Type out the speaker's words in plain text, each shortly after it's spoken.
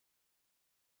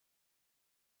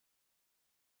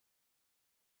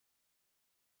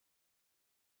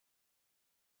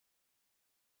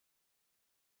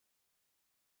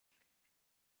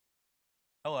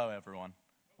Hello, everyone.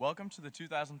 Welcome to the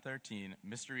 2013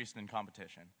 Mr. Easton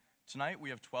competition. Tonight, we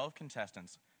have 12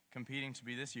 contestants competing to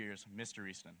be this year's Mr.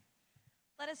 Easton.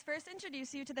 Let us first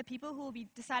introduce you to the people who will be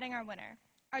deciding our winner.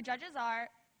 Our judges are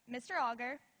Mr.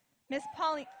 Auger, Miss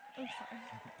Paulino,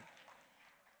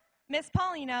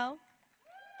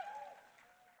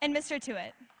 and Mr.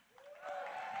 Tuitt.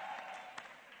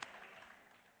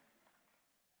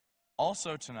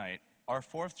 Also tonight, our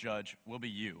fourth judge will be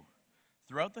you.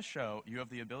 Throughout the show, you have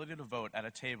the ability to vote at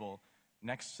a table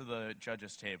next to the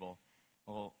judges' table,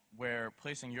 where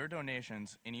placing your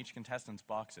donations in each contestant's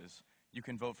boxes, you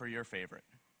can vote for your favorite.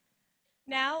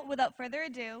 Now, without further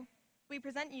ado, we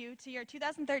present you to your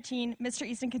 2013 Mr.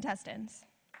 Easton contestants.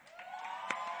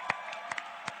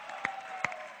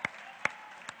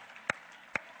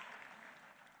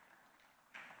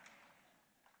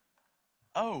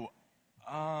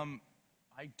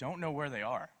 I don't know where they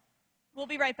are. We'll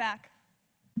be right back.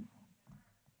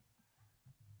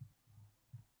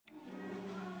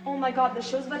 Oh my God, the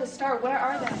show's about to start. Where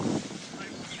are they? Don't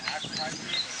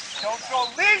throw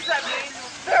leaves at me!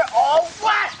 They're all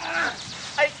wet!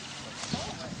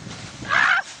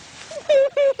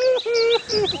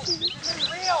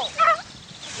 Real!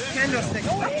 Candlestick.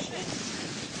 What?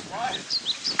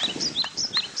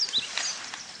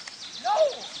 No!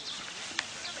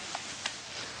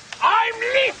 I'm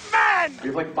Leaf Man! We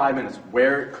have like 5 minutes.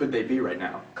 Where could they be right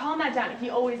now? Calm that down.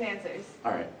 He always answers.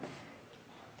 All right.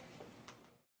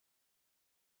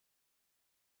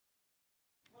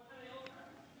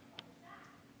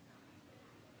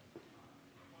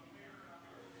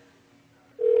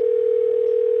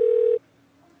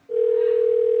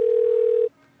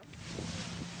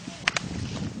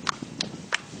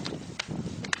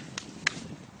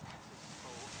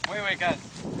 Wait, guys.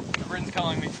 Bryn's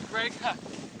calling me. Greg?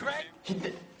 Greg? He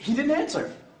didn't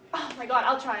answer. Oh my God,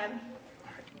 I'll try him.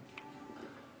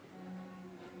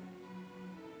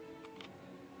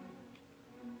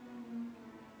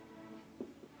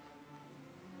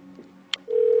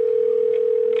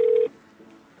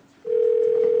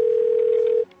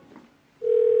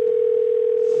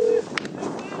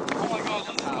 Oh my God,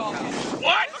 let's call him.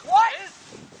 What? What?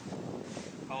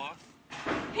 Hello?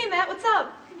 Hey, Matt, what's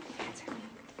up?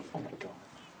 Oh my God.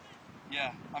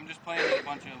 Yeah, I'm just playing with a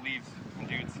bunch of leaves and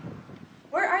dudes.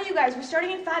 Where are you guys? We're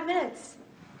starting in 5 minutes.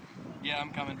 Yeah,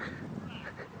 I'm coming.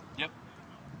 Yep.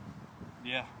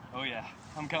 Yeah, oh yeah,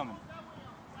 I'm coming.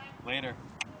 Later.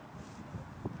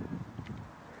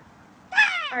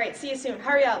 All right, see you soon.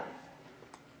 Hurry up.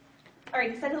 All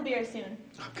right, he said he'll be here soon.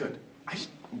 Oh, good.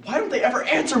 Why don't they ever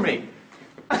answer me?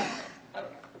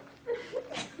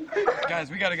 Guys,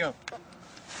 we gotta go.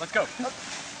 Let's go.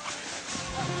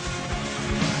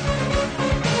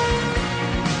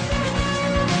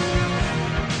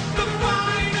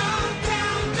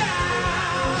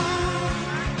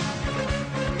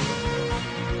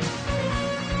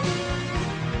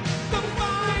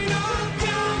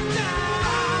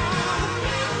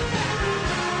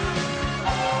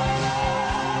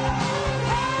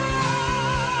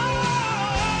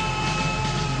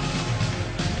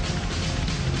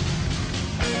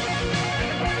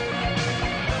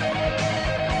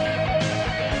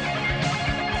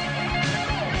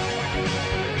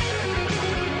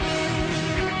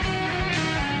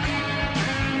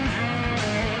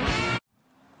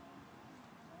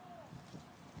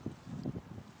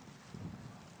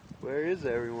 Where is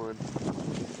everyone?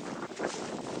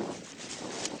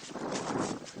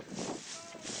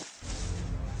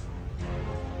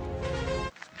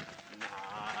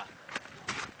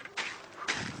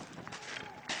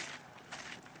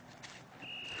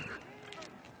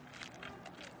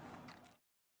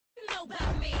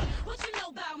 About me, what you know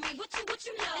about me, what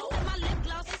you know? It's my lip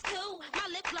gloss is cool, my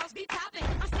lip gloss be popping.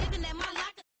 I'm standing at my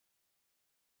locker.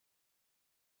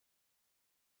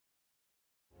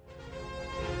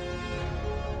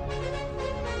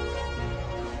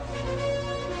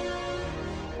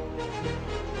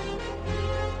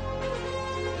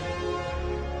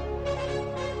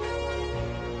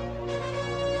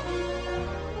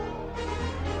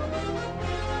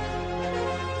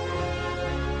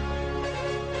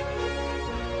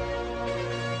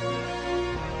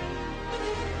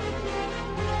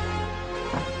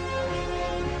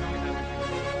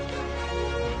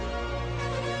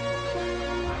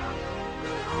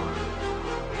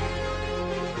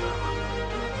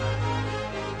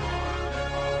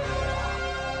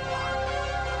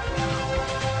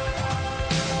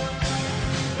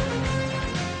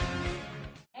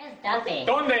 Duffy.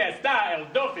 ¿Dónde está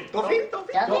el Duffy? Duffy? Where's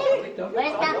Duffy?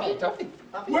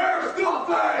 Where's Duffy?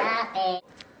 Duffy.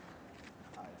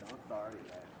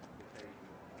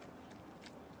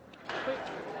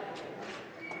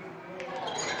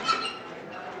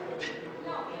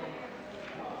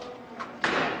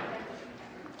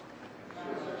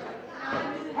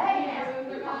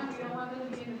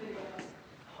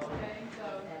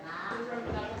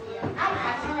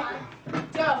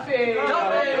 Duffy!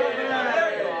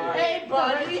 Hey,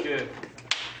 buddy! Good.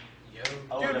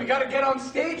 Dude, we gotta get on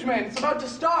stage, man. It's about to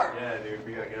start. Yeah, dude,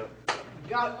 we gotta go.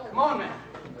 Come on, man.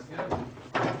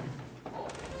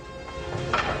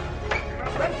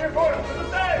 Let's your voice to the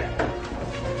stage!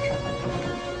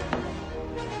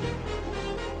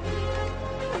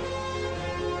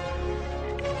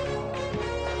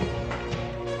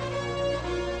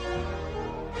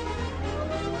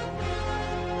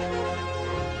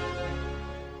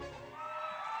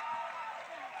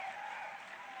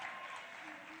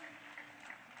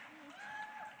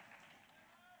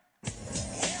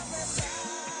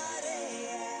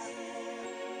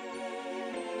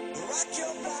 Rock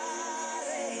your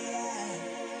body,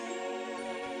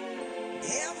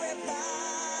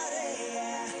 everybody,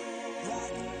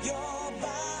 rock your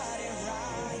body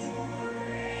right.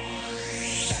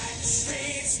 Back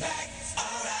streets back,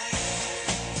 alright.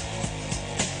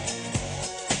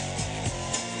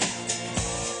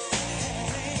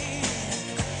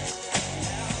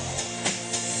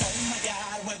 Oh my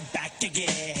God, we're back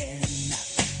again.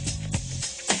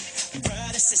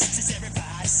 Brothers, sisters,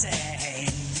 everybody sing.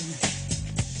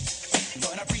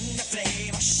 Gonna bring the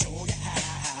flame, I'll show you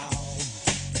how.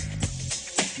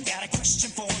 Got a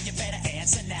question for you, better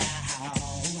answer now.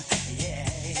 Yeah.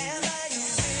 Am I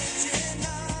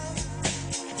original?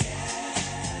 Yeah.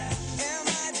 Am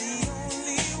I the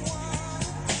only one?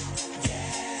 Yeah.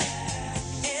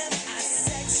 Am I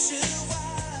sexual?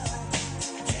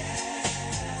 Yeah.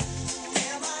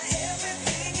 Am I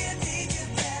everything you need? You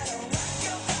better rock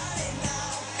your body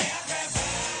now. Everybody.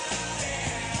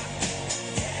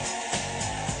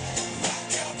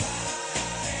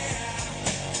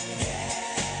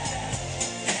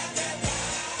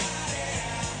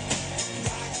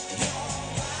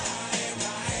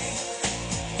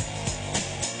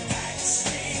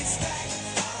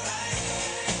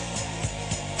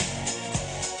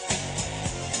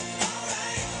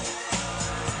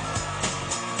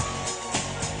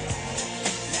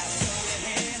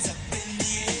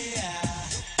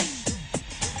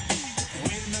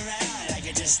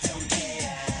 Just don't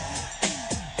care.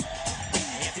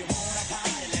 If you wanna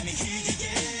party, let me hear you,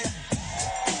 yeah.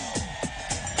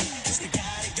 'Cause we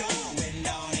got it going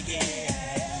on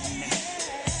again.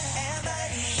 Am I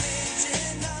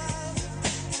original?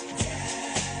 Yeah.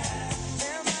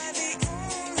 Am I the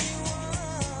only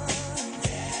one?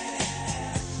 Yeah.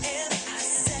 Am I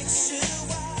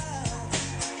sexual?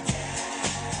 Yeah.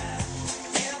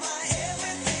 Am I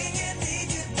everything you need?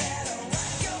 You better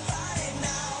rock your body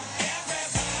now.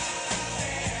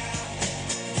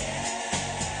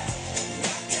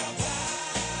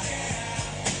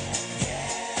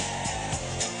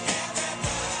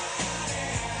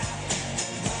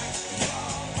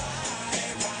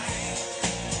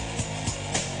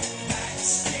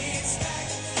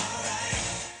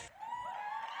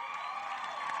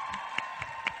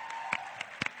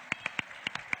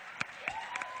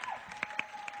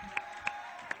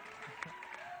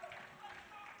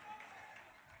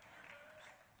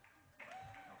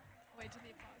 Wait till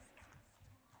the applause.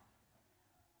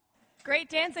 Great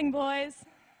dancing, boys.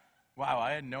 Wow,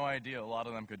 I had no idea a lot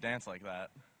of them could dance like that.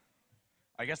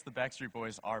 I guess the Backstreet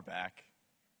Boys are back.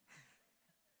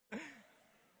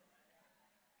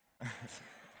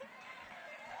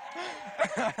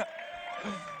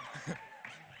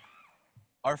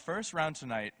 Our first round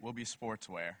tonight will be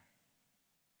sportswear.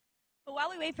 But while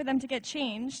we wait for them to get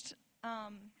changed,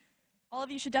 all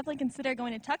of you should definitely consider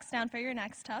going to Tuxtown for your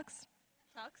next tux.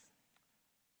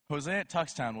 Jose at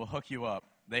Tuxtown will hook you up.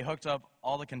 They hooked up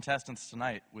all the contestants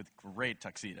tonight with great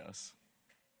tuxedos.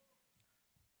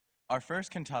 Our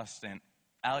first contestant,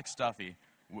 Alex Duffy,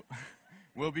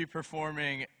 will be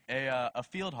performing a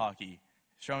field hockey,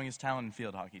 showing his talent in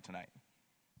field hockey tonight.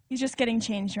 He's just getting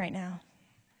changed right now.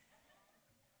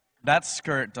 That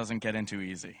skirt doesn't get into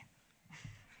easy.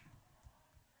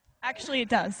 Actually, it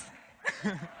does. It's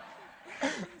a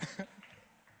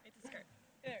skirt.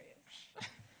 There he is.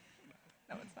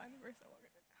 No, it's fine. We're so over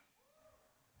it.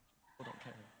 People don't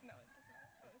care. No, it doesn't.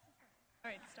 Oh, this is fine.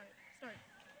 All right, start.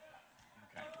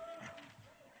 Okay.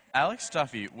 Alex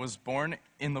Duffy was born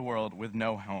in the world with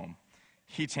no home.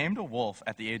 He tamed a wolf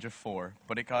at the age of 4,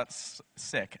 but it got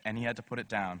sick and he had to put it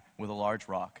down with a large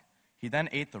rock. He then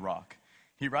ate the rock.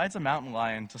 He rides a mountain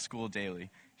lion to school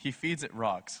daily. He feeds it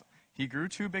rocks. He grew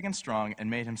too big and strong and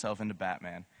made himself into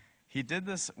Batman. He did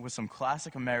this with some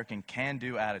classic American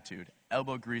can-do attitude,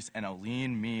 elbow grease, and a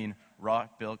lean, mean,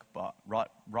 rock-built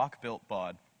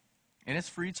bod. In his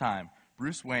free time,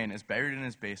 Bruce Wayne is buried in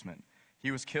his basement. He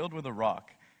was killed with a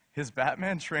rock. His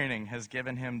Batman training has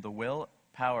given him the will,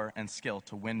 power, and skill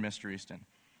to win Mr. Easton.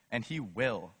 And he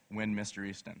will win Mr.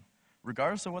 Easton,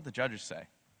 regardless of what the judges say.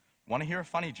 Want to hear a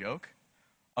funny joke?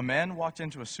 A man walked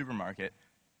into a supermarket,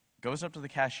 goes up to the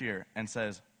cashier, and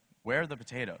says, "Where are the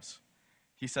potatoes?"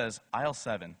 He says, "Aisle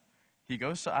 7. He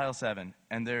goes to aisle 7,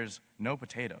 and there's no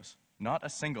potatoes. Not a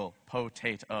single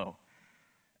potato.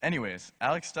 Anyways,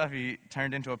 Alex Duffy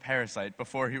turned into a parasite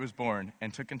before he was born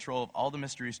and took control of all the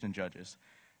Mr. Easton judges.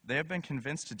 They have been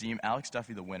convinced to deem Alex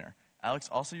Duffy the winner. Alex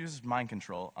also uses mind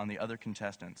control on the other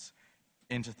contestants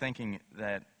into thinking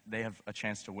that they have a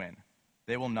chance to win.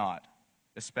 They will not,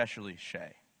 especially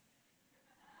Shay.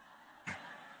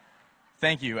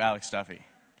 Thank you, Alex Duffy.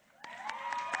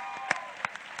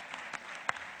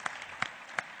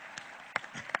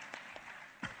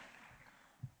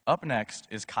 Up next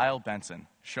is Kyle Benson,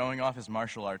 showing off his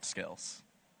martial arts skills.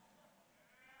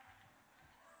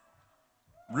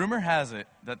 Rumor has it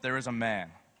that there is a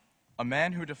man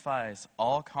who defies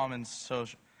all common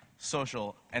social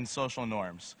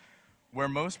norms. Where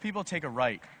most people take a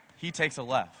right, he takes a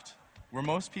left. Where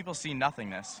most people see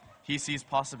nothingness, he sees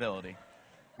possibility.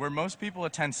 Where most people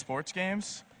attend sports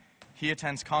games, he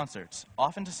attends concerts,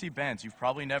 often to see bands you've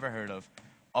probably never heard of,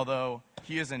 although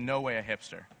he is in no way a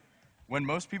hipster. When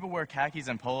most people wear khakis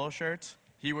and polo shirts,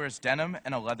 he wears denim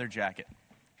and a leather jacket.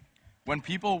 When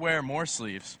people wear more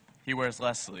sleeves, he wears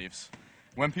less sleeves.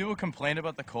 When people complain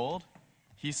about the cold,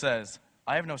 he says,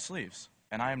 "I have no sleeves,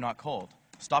 and I am not cold.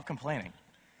 Stop complaining."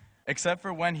 Except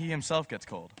for when he himself gets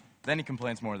cold. Then he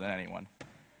complains more than anyone.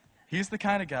 He's the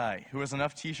kind of guy who has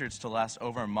enough t-shirts to last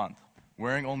over a month,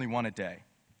 wearing only one a day.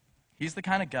 He's the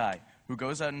kind of guy who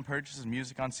goes out and purchases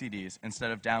music on CDs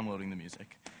instead of downloading the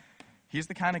music. He's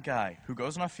the kind of guy who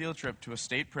goes on a field trip to a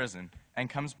state prison and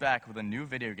comes back with a new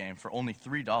video game for only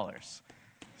 $3.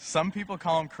 Some people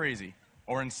call him crazy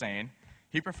or insane.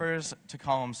 He prefers to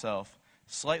call himself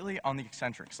slightly on the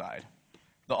eccentric side.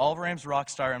 The All-Rams rock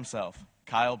star himself,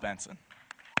 Kyle Benson.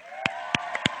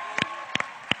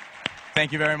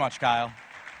 Thank you very much, Kyle.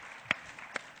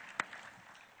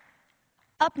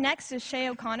 Up next is Shay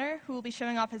O'Connor, who will be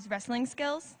showing off his wrestling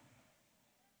skills.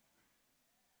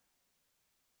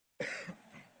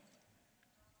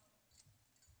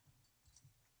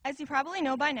 As you probably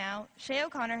know by now, Shay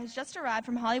O'Connor has just arrived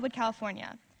from Hollywood,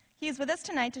 California. He is with us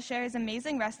tonight to share his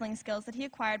amazing wrestling skills that he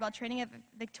acquired while training at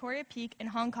Victoria Peak in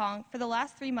Hong Kong for the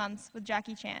last 3 months with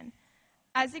Jackie Chan.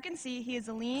 As you can see, he is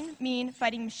a lean, mean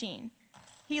fighting machine.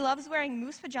 He loves wearing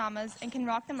moose pajamas and can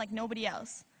rock them like nobody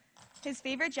else. His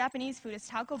favorite Japanese food is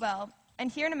Taco Bell,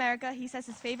 and here in America, he says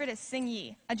his favorite is Sing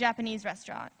Yi, a Japanese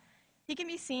restaurant. He can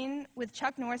be seen with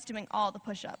Chuck Norris doing all the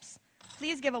push-ups.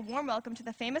 Please give a warm welcome to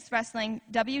the famous wrestling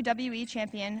WWE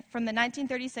champion from the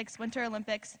 1936 Winter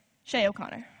Olympics, Shay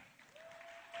O'Connor.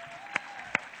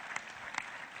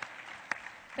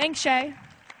 Thanks, Shay.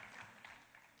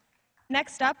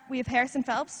 Next up, we have Harrison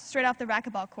Phelps, straight off the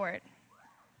racquetball court.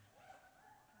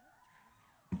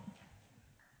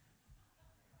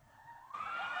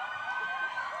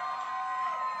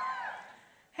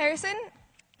 Harrison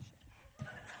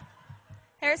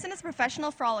is a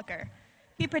professional frolicker.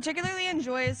 He particularly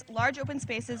enjoys large open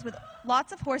spaces with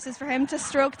lots of horses for him to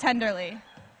stroke tenderly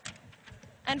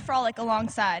and frolic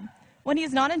alongside. When he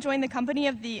is not enjoying the company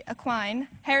of the equine,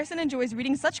 Harrison enjoys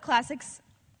reading such classics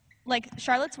like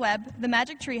Charlotte's Web, The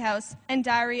Magic Treehouse, and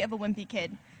Diary of a Wimpy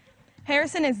Kid.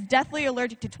 Harrison is deathly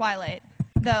allergic to Twilight,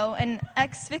 though, and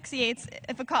asphyxiates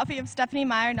if a copy of Stephanie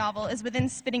Meyer novel is within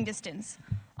spitting distance.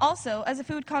 Also, as a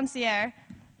food connoisseur,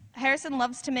 Harrison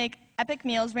loves to make epic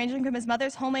meals ranging from his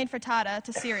mother's homemade frittata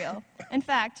to cereal. In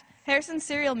fact, Harrison's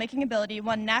cereal making ability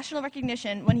won national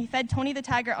recognition when he fed Tony the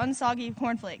Tiger unsoggy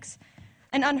cornflakes,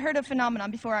 an unheard of phenomenon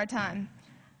before our time.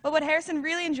 But what Harrison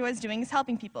really enjoys doing is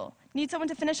helping people. Need someone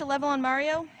to finish a level on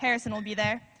Mario? Harrison will be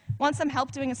there. Want some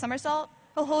help doing a somersault?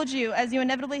 He'll hold you as you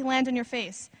inevitably land on your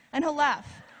face, and he'll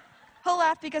laugh. He'll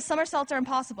laugh because somersaults are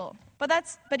impossible.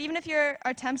 But even if your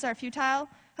attempts are futile,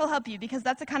 he'll help you because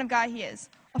that's the kind of guy he is.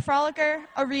 A frolicker,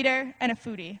 a reader, and a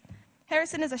foodie.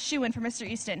 Harrison is a shoo-in for Mr.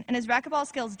 Easton, and his racquetball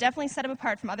skills definitely set him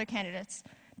apart from other candidates.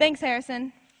 Thanks,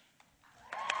 Harrison.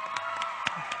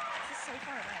 This is so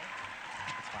far away.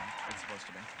 It's fine. It's supposed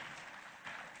to be.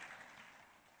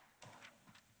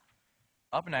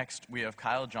 Up next, we have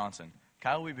Kyle Johnson.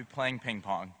 Kyle will be playing ping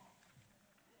pong.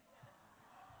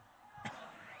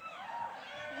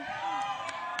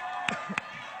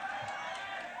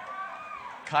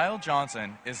 Kyle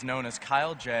Johnson is known as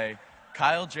Kyle J.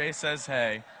 Kyle J says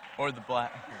hey, or the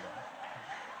black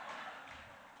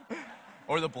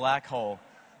hole.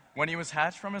 When he was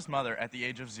hatched from his mother at the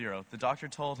age of 0, the doctor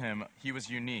told him he was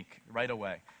unique right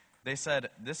away. They said,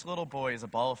 "This little boy is a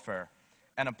ball of fur,"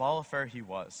 and a ball of fur he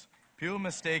was. People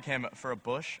mistake him for a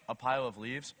bush, a pile of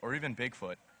leaves, or even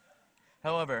Bigfoot.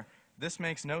 However, this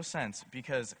makes no sense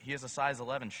because he is a size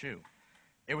 11 shoe.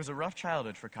 It was a rough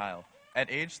childhood for Kyle.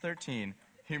 At age 13,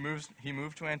 he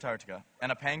moved to Antarctica, and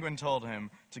a penguin told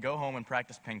him to go home and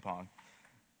practice ping pong.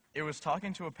 It was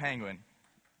talking to a penguin,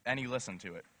 and he listened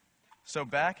to it. So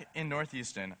back in North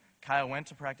Easton, Kyle went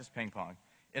to practice ping pong.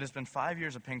 It has been 5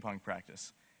 years of ping pong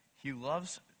practice. He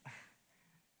loves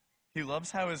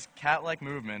how his cat-like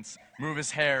movements move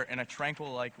his hair in a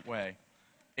tranquil-like way.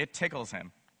 It tickles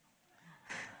him.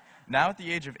 Now at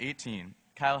the age of 18,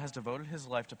 Kyle has devoted his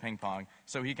life to ping pong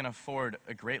so he can afford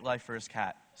a great life for his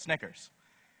cat, Snickers.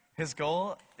 His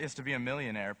goal is to be a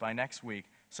millionaire by next week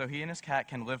so he and his cat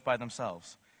can live by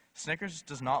themselves. Snickers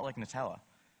does not like Nutella.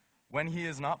 When he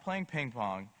is not playing ping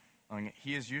pong,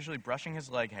 he is usually brushing his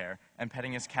leg hair and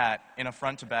petting his cat in a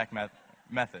front-to-back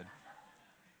method.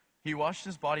 He washed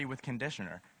his body with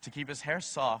conditioner to keep his hair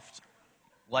soft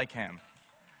like him.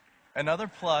 Another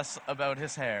plus about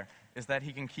his hair is that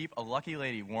he can keep a lucky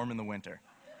lady warm in the winter.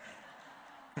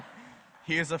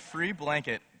 He is a free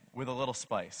blanket with a little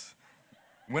spice.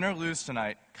 Win or lose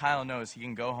tonight, Kyle knows he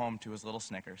can go home to his little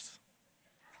Snickers.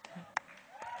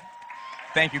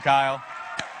 Thank you, Kyle.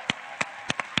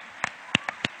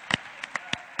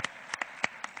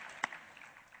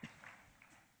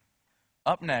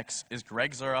 Up next is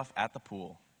Greg Zuroff at the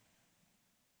pool.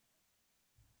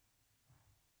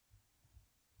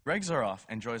 Greg Zuroff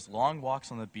enjoys long walks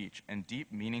on the beach and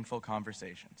deep, meaningful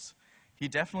conversations. He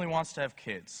definitely wants to have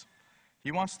kids.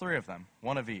 He wants 3 of them,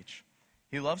 1 of each.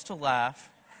 He loves to laugh.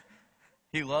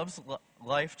 He lives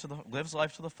life to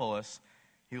the fullest.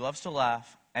 He loves to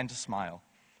laugh and to smile.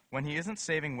 When he isn't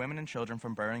saving women and children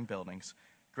from burning buildings,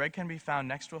 Greg can be found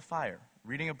next to a fire,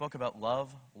 reading a book about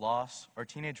love, loss, or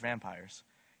teenage vampires.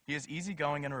 He is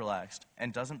easygoing and relaxed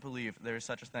and doesn't believe there is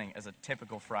such a thing as a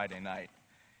typical Friday night.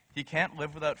 He can't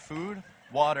live without food,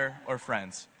 water, or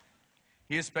friends.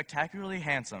 He is spectacularly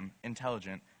handsome,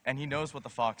 intelligent, and he knows what the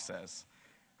fox says.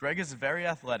 Greg is very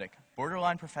athletic,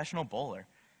 borderline professional bowler,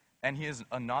 and he is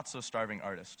a not-so-starving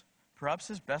artist. Perhaps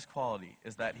his best quality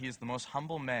is that he is the most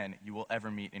humble man you will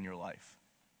ever meet in your life.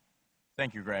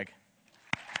 Thank you, Greg.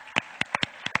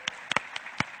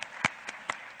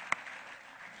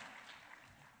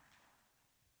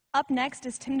 Up next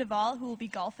is Tim Duvall, who will be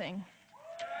golfing.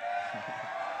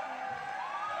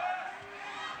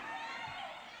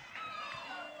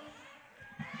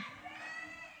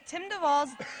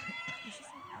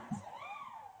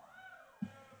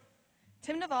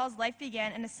 Tim Duvall's life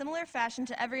began in a similar fashion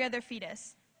to every other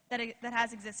fetus that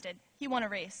has existed. He won a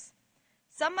race.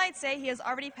 Some might say he has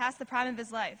already passed the prime of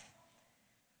his life.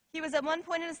 He was at one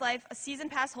point in his life a season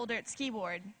pass holder at ski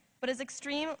board, but his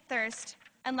extreme thirst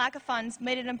and lack of funds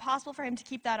made it impossible for him to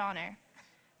keep that honor.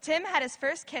 Tim had his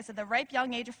first kiss at the ripe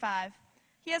young age of 5.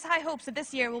 He has high hopes that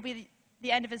this year will be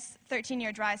the end of his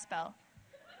 13-year dry spell.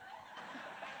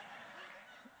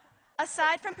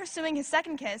 Aside from pursuing his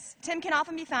second kiss, Tim can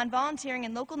often be found volunteering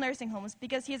in local nursing homes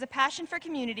because he has a passion for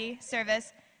community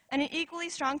service and an equally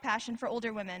strong passion for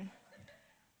older women.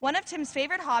 One of Tim's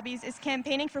favorite hobbies is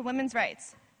campaigning for women's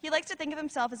rights. He likes to think of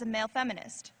himself as a male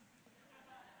feminist.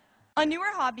 A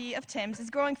newer hobby of Tim's is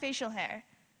growing facial hair.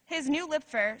 His new lip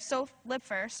fur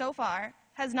so far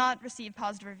has not received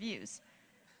positive reviews.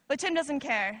 But Tim doesn't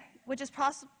care, which is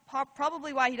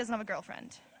probably why he doesn't have a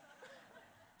girlfriend.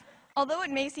 Although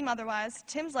it may seem otherwise,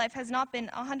 Tim's life has not been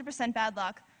 100% bad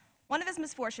luck. One of his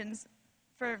misfortunes,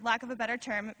 for lack of a better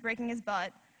term, breaking his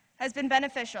butt, has been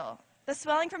beneficial. The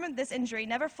swelling from this injury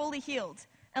never fully healed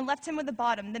and left him with a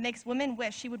bottom that makes women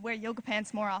wish he would wear yoga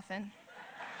pants more often.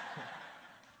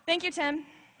 Thank you, Tim.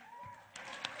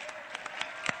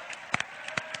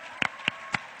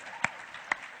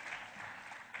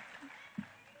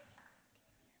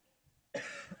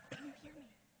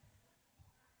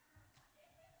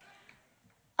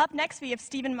 Up next, we have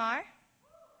Stephen Marr,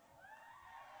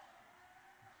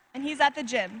 and he's at the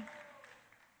gym.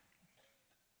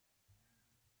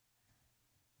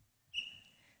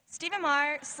 Stephen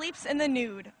Marr sleeps in the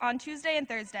nude on Tuesday and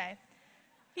Thursday.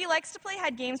 He likes to play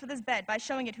head games with his bed by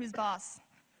showing it who's boss.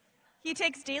 He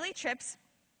takes daily trips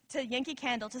to Yankee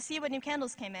Candle to see what new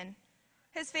candles came in.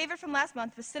 His favorite from last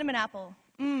month was Cinnamon Apple.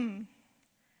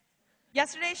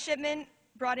 Yesterday's shipment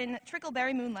brought in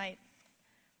Trickleberry Moonlight.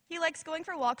 He likes going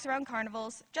for walks around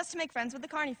carnivals just to make friends with the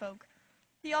carny folk.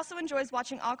 He also enjoys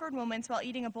watching awkward moments while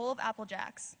eating a bowl of Apple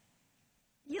Jacks.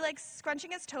 He likes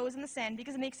scrunching his toes in the sand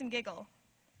because it makes him giggle.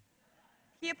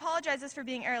 He apologizes for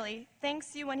being early,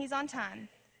 thanks you when he's on time.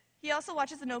 He also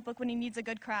watches The Notebook when he needs a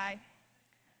good cry.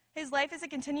 His life is a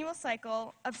continual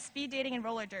cycle of speed dating and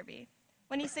roller derby.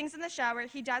 When he sings in the shower,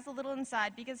 he dies a little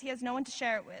inside because he has no one to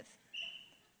share it with.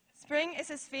 Spring is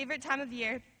his favorite time of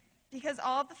year because of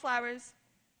all the flowers.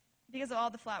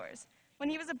 When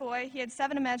he was a boy, he had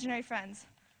 7 imaginary friends.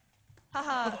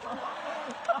 Haha.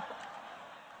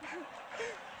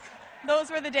 Those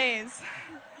were the days.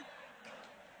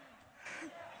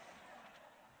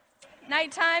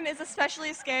 Nighttime is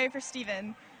especially scary for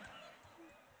Stephen.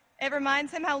 It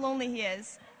reminds him how lonely he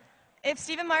is. If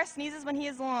Stephen Marr sneezes when he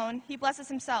is alone, he blesses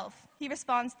himself. He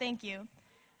responds, "Thank you."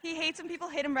 He hates when people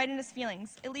hit him right in his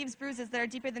feelings. It leaves bruises that are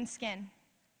deeper than skin.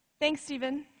 Thanks,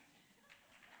 Stephen.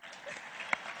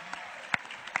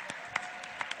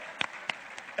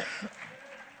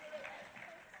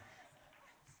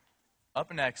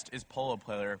 Up next is polo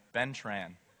player Ben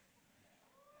Tran.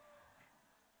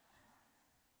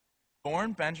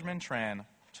 Born Benjamin Tran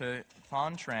to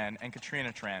Thon Tran and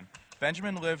Katrina Tran,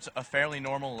 Benjamin lived a fairly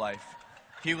normal life.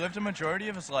 He lived a majority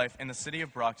of his life in the city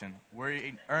of Brockton, where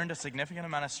he earned a significant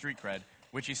amount of street cred,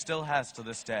 which he still has to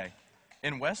this day.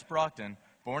 In West Brockton,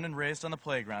 born and raised on the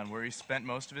playground where he spent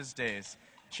most of his days,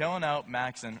 chilling out,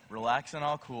 maxing, relaxing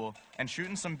all cool, and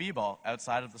shooting some b-ball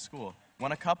outside of the school,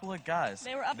 when a couple of guys,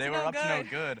 They were up to no no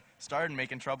good, started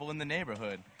making trouble in the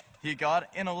neighborhood. He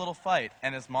got in a little fight,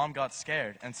 and his mom got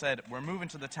scared and said, "We're moving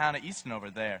to the town of Easton over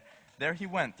there." There he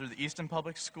went through the Easton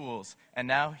Public Schools, and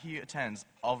now he attends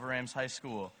Ames High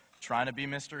School, trying to be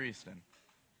Mr. Easton.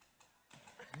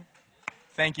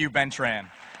 Thank you, Ben Tran.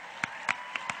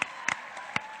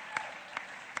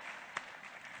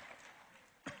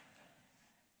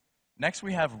 Next,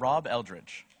 we have Rob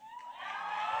Eldridge.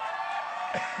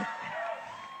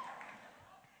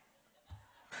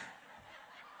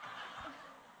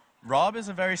 Rob is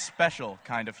a very special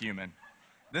kind of human.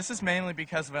 This is mainly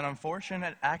because of an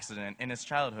unfortunate accident in his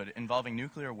childhood involving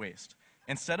nuclear waste.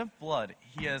 Instead of blood,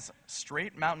 he has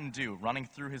straight Mountain Dew running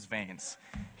through his veins.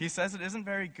 He says it isn't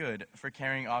very good for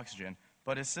carrying oxygen,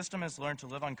 but his system has learned to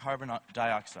live on carbon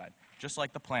dioxide, just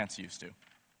like the plants used to.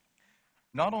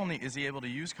 Not only is he able to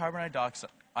use carbon dioxide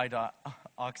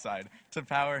to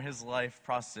power his life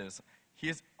processes, he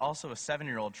is also a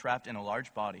 7-year-old trapped in a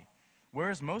large body.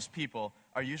 Whereas most people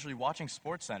are usually watching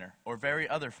SportsCenter or very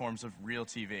other forms of real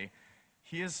TV,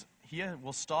 he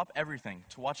will stop everything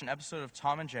to watch an episode of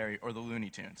Tom and Jerry or the Looney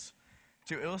Tunes.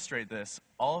 To illustrate this,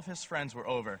 all of his friends were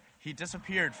over. He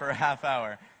disappeared for a half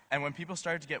hour, and when people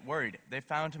started to get worried, they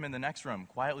found him in the next room,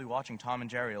 quietly watching Tom and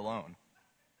Jerry alone.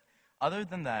 Other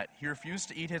than that, he refused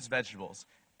to eat his vegetables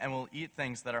and will eat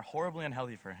things that are horribly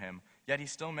unhealthy for him, yet he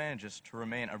still manages to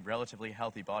remain a relatively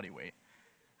healthy body weight,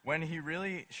 when he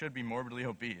really should be morbidly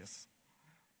obese.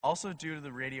 Also, due to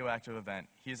the radioactive event,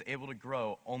 he is able to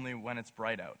grow only when it's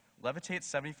bright out, levitate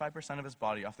 75% of his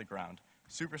body off the ground,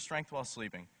 super strength while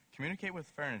sleeping, communicate with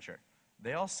furniture.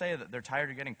 They all say that they're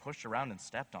tired of getting pushed around and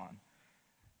stepped on.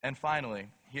 And finally,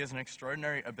 he has an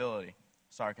extraordinary ability,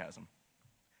 sarcasm.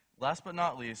 Last but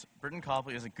not least, Britton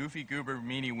Copley is a goofy goober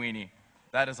meanie weenie.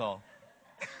 That is all.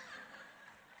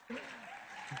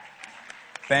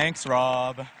 Thanks,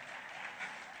 Rob.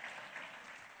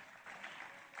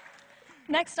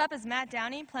 Next up is Matt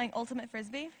Downey playing Ultimate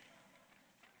Frisbee.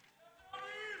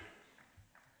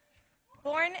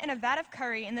 Born in a vat of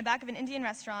curry in the back of an Indian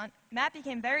restaurant, Matt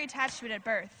became very attached to it at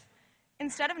birth.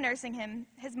 Instead of nursing him,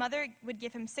 his mother would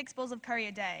give him 6 bowls of curry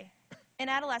a day. In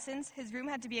adolescence, his room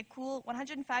had to be a cool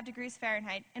 105 degrees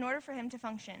Fahrenheit in order for him to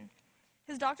function.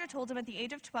 His doctor told him at the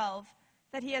age of 12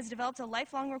 that he has developed a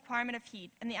lifelong requirement of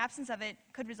heat, and the absence of it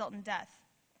could result in death.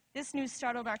 This news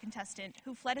startled our contestant,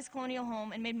 who fled his colonial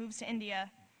home and made moves to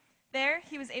India. There,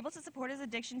 he was able to support his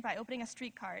addiction by opening a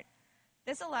street cart.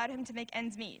 This allowed him to make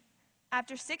ends meet.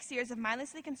 After 6 years of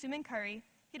mindlessly consuming curry,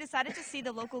 he decided to see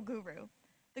the local guru.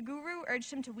 The guru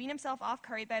urged him to wean himself off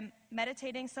curry by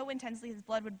meditating so intensely his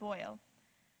blood would boil.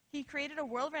 He created a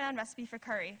world-renowned recipe for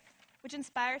curry, which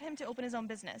inspired him to open his own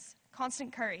business,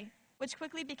 Constant Curry, which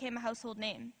quickly became a household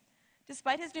name.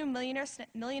 Despite his new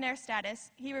millionaire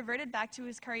status, he reverted back to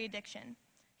his curry addiction.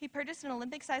 He purchased an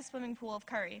Olympic-sized swimming pool of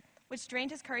curry, which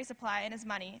drained his curry supply and his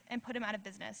money and put him out of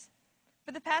business.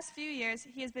 For the past few years,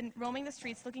 he has been roaming the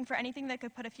streets looking for anything that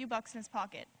could put a few bucks in his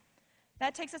pocket.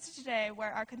 That takes us to today,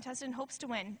 where our contestant hopes to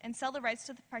win and sell the rights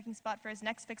to the parking spot for his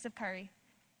next fix of curry.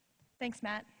 Thanks,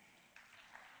 Matt.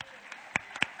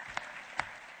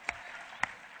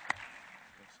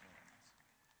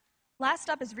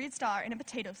 Last up is Reed Starr in a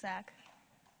potato sack.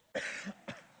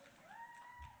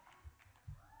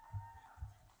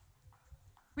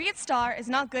 star is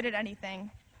not good at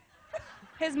anything.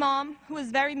 His mom, who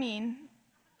was very mean,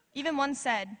 even once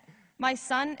said, "My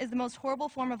son is the most horrible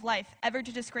form of life ever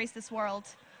to disgrace this world."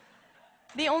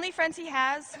 The only friends he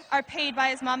has are paid by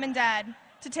his mom and dad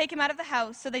to take him out of the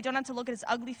house so they don't have to look at his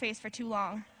ugly face for too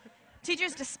long.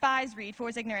 Teachers despise Reed for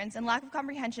his ignorance and lack of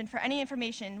comprehension for any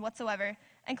information whatsoever,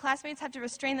 and classmates have to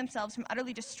restrain themselves from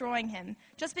utterly destroying him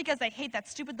just because they hate that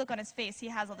stupid look on his face he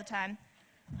has all the time.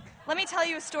 Let me tell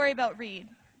you a story about Reed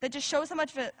that just shows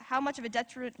how much of a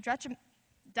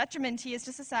detriment he is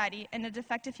to society and a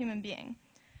defective human being.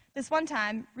 This one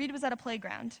time, Reed was at a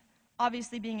playground,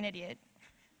 obviously being an idiot.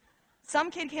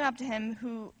 Some kid came up to him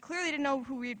who clearly didn't know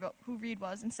who Reed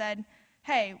was and said,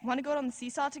 "Hey, want to go on the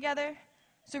seesaw together?"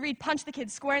 So Reed punched the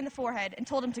kid square in the forehead and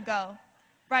told him to go.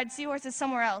 "Ride seahorses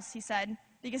somewhere else," he said,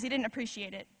 because he didn't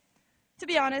appreciate it. To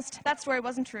be honest, that story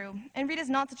wasn't true, and Reed is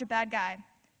not such a bad guy.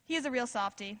 He is a real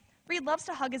softie. Reed loves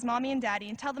to hug his mommy and daddy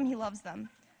and tell them he loves them.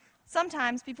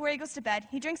 Sometimes, before he goes to bed,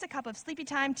 he drinks a cup of sleepy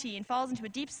time tea and falls into a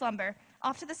deep slumber,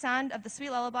 off to the sound of the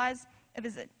sweet lullabies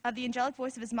of the angelic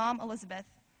voice of his mom, Elizabeth.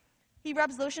 He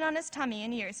rubs lotion on his tummy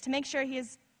and ears to make sure he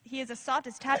is as soft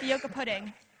as tapioca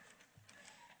pudding.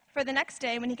 For the next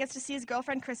day, when he gets to see his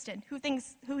girlfriend, Kristen, who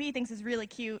he thinks is really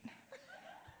cute,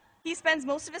 he spends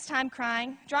most of his time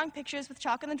crying, drawing pictures with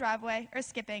chalk in the driveway, or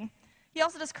skipping. He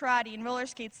also does karate and roller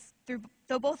skates,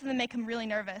 though both of them make him really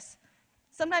nervous.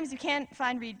 Sometimes you can't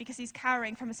find Reed because he's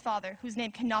cowering from his father, whose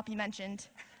name cannot be mentioned.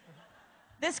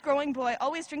 This growing boy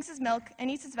always drinks his milk and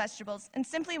eats his vegetables and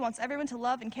simply wants everyone to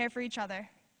love and care for each other.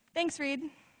 Thanks, Reed.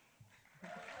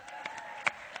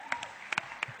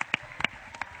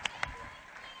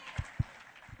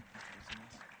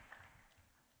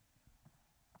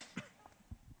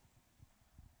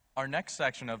 Our next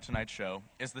section of tonight's show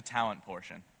is the talent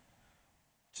portion.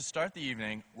 To start the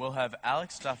evening, we'll have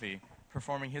Alex Duffy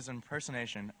performing his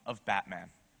impersonation of Batman.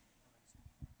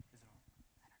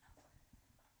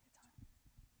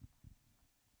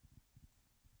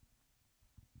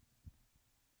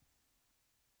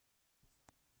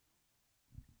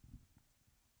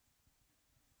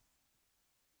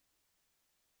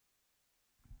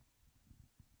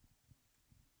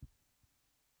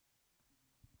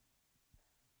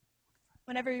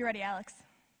 Whenever you're ready, Alex.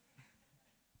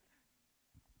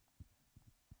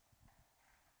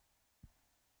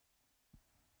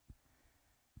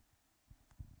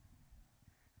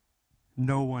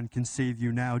 No one can save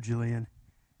you now, Jillian.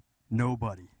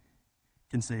 Nobody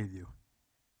can save you.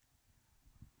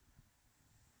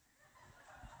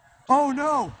 Oh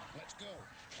no! Let's go.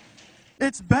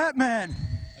 It's Batman!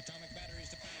 Atomic batteries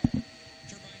to power.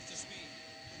 Turbines to speed.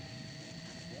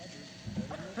 Roger.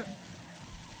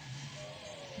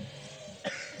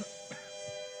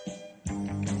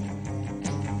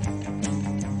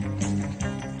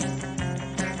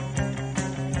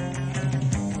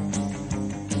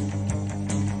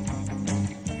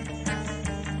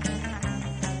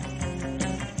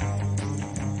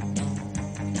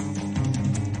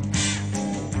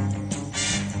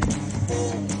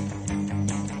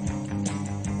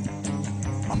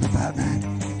 I'm the Batman.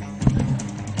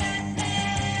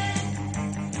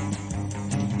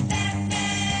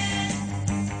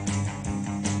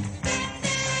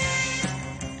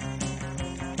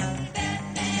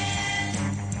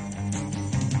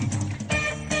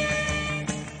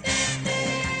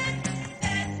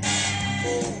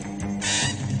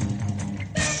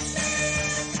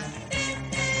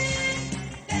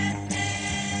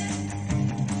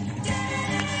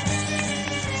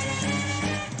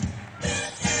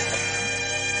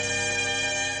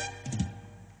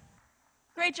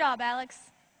 Great job, Alex.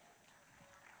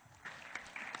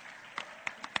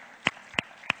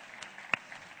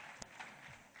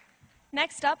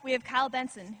 Next up, we have Kyle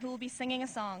Benson, who will be singing a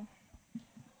song.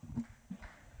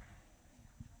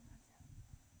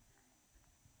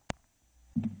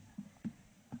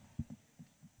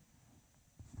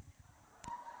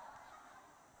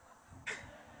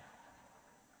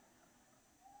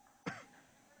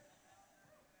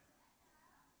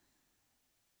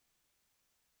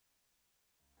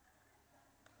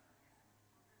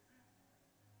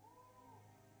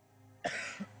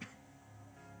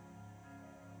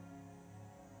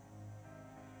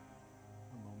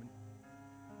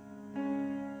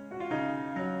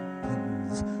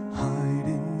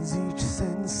 Hidens each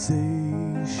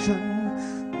sensation,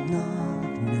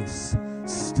 darkness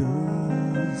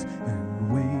stirs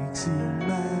and wakes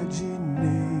imagination.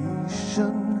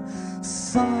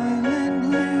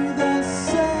 Silently the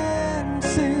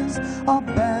senses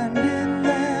abandon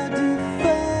their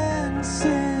defenses.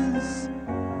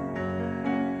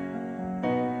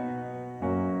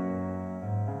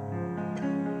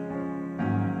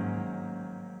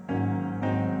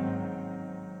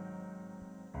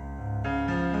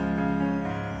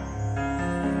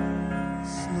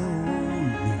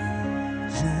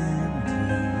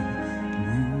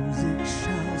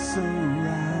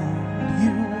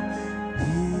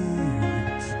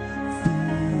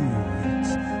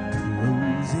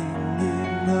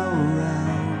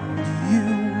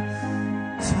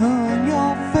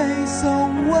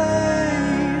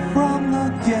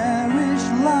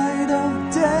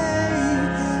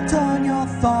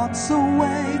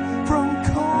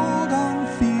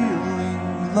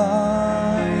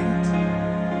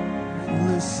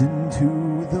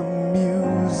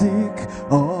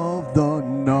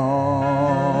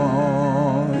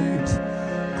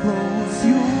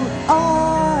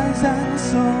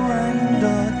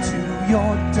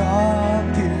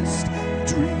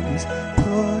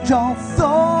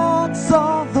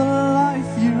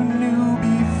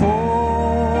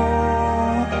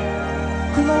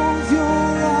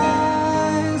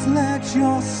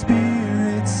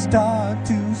 start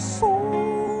to soar,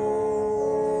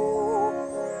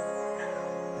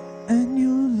 and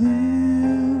you'll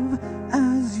live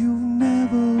as you've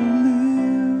never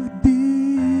lived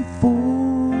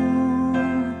before.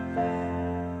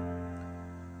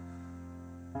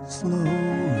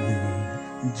 Slowly,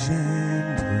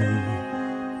 gently,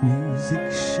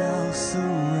 music shall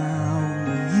surround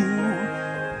you.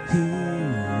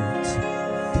 Hear it,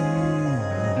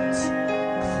 feel it,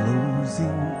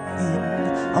 closing in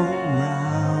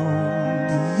around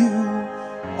you.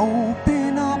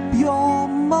 Open up your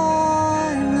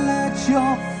mind, let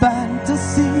your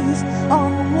fantasies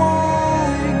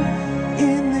unwind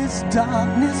in this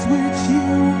darkness which you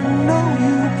know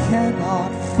you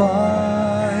cannot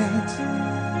fight.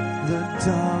 The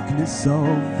darkness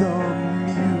of the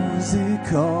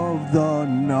music of the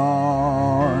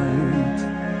night.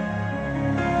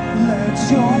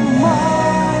 Let your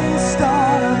mind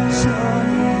start a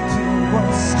journey to a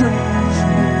strange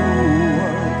new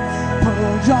world.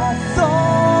 Purge all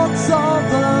thoughts of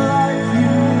the life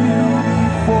you knew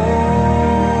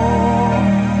before.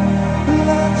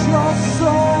 Let your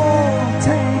soul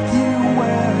take you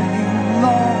where you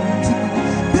long to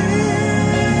be.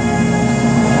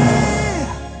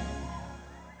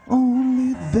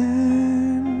 Only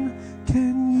then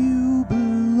can you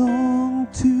belong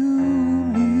to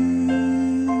me.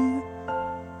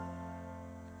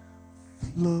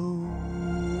 Floating,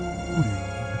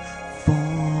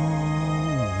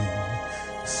 falling,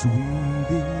 sweet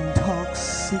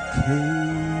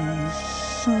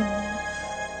intoxication.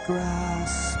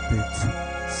 Grasp it,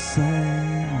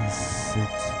 sense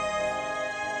it,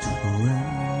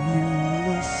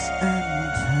 tremulous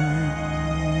and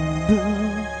tender.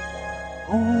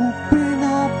 Open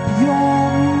up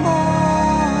your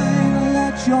mind,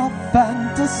 let your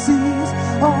fantasies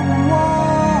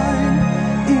unwind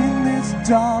in this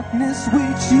darkness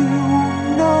which you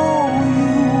know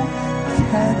you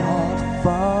cannot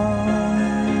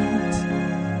fight.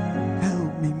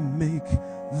 Help me make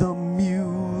the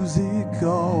music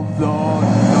of the night.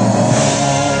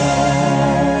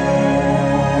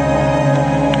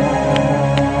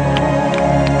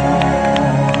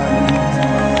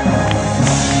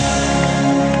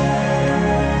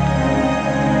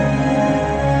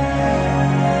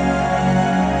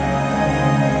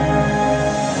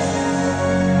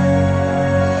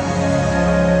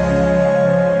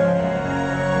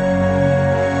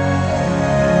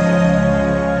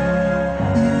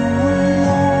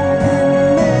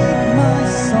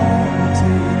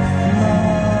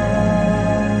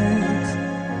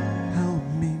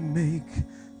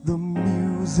 The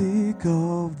music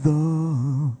of the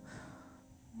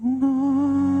night.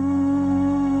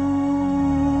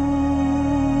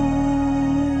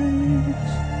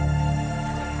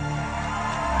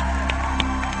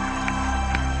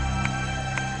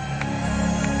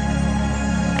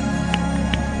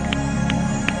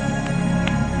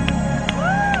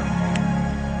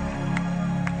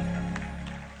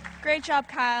 Great job,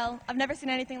 Kyle. I've never seen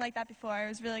anything like that before. It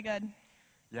was really good.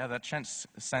 Yeah, that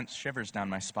sent shivers down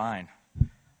my spine.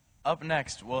 Up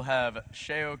next, we'll have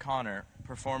Shay O'Connor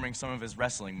performing some of his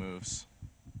wrestling moves.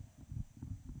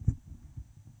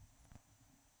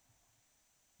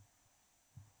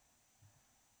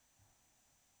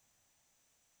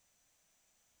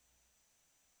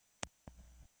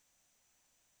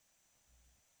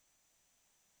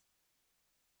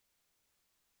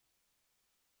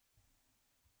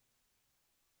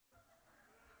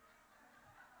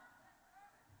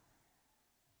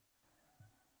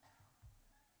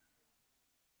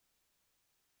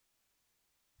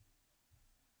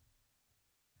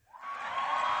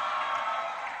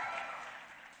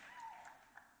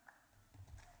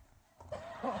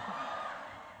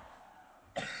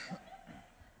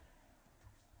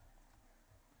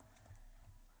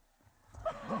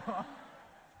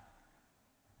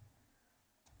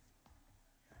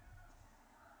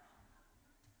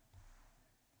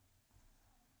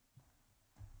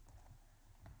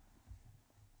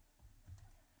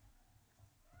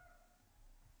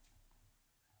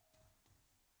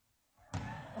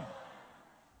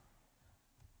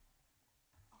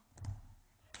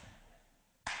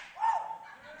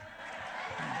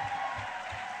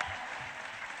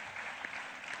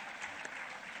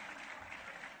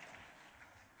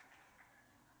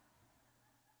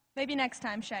 Maybe next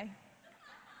time, Shay.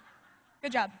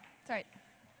 Good job. It's all right.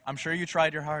 I'm sure you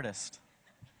tried your hardest.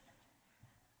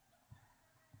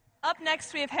 Up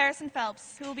next, we have Harrison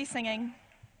Phelps, who will be singing.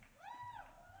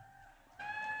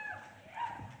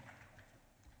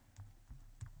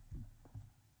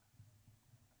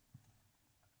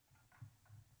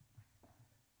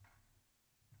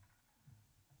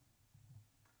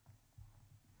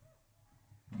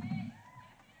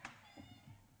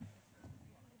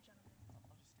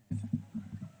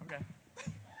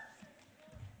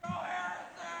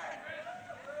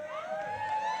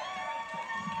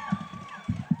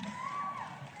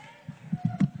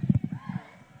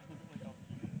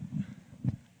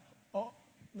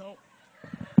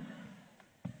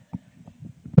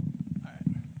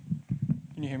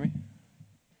 hear me?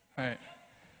 All right.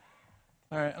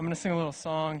 All right, I'm going to sing a little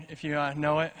song. If you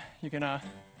know it, you can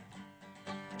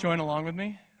join along with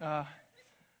me. I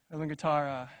learned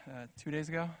guitar 2 days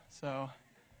ago, so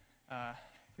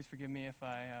please forgive me if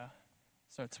I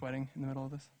start sweating in the middle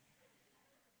of this.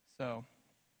 So,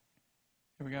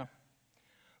 here we go.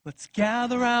 Let's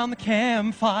gather around the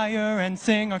campfire and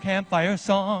sing our campfire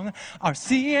song, our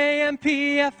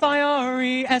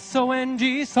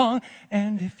CAMPFIRESONG song.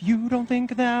 And if you don't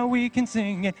think that we can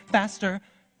sing it faster,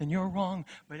 then you're wrong.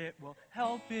 But it will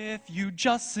help if you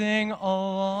just sing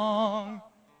along.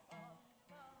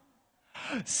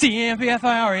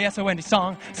 CAMPFIRESONG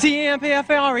song,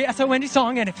 CAMPFIRESONG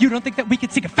song. And if you don't think that we can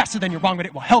sing it faster, then you're wrong. But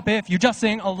it will help if you just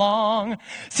sing along.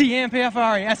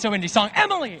 CAMPFIRESONG song.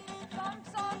 Emily!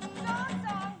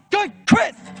 Good,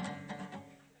 Chris!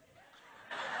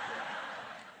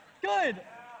 Good.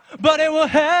 But it will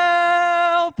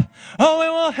help, oh, it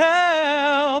will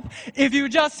help if you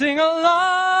just sing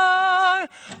along.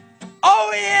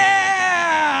 Oh,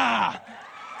 yeah!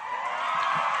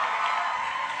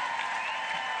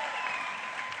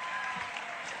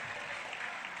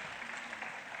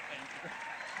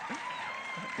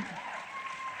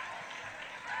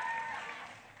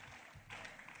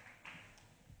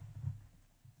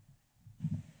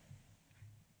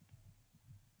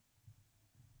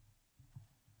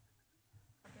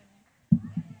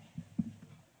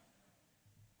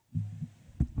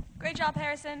 Great job,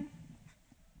 Harrison.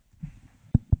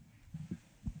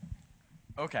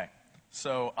 Okay,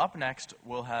 so up next,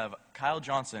 we'll have Kyle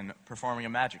Johnson performing a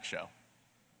magic show.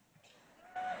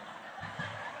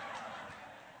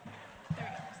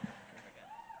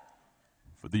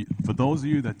 For those of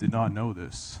you that did not know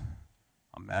this,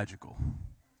 I'm magical.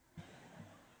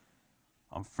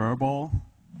 I'm furball,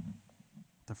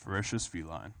 the ferocious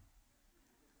feline.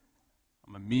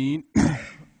 I'm a mean...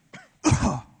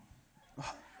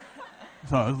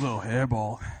 Sorry, a little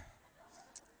hairball.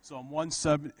 So I'm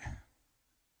 170,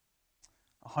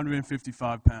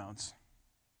 155 pounds.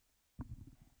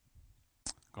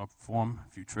 Gonna perform a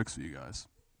few tricks for you guys.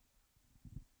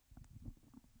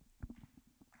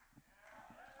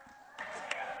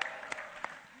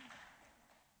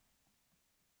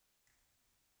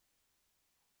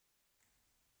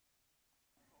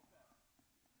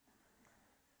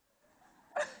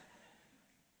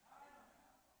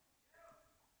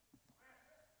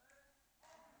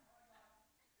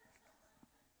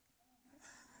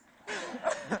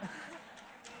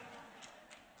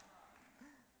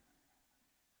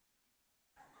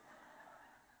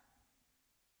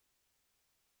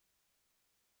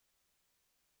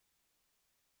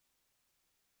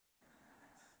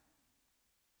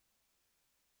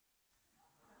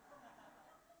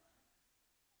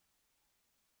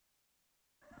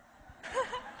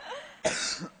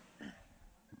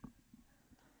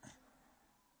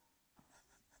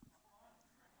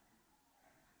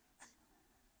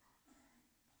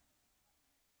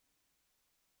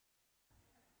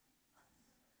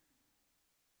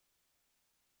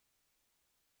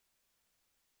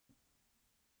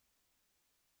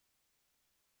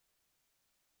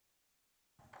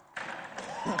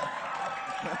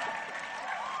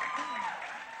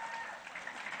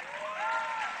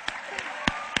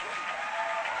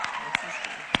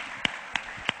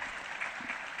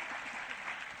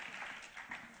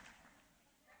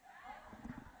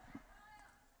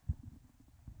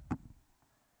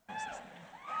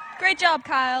 Great job,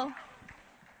 Kyle.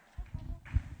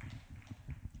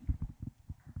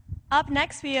 Up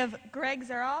next, we have Greg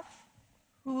Zeroff,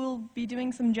 who will be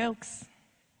doing some jokes.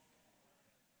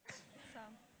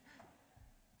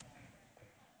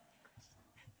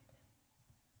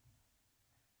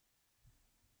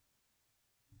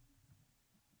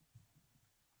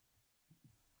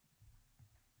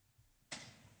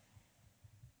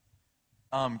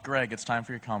 Greg, it's time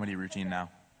for your comedy routine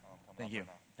now. Thank you.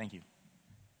 Thank you.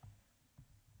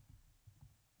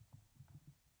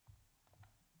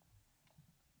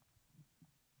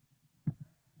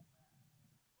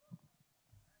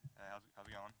 Hey, how's it going?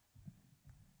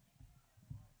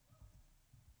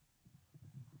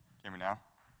 Hear me now?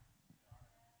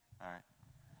 All right.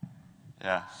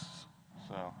 Yeah.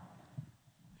 So,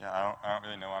 yeah, I don't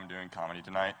really know why I'm doing comedy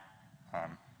tonight.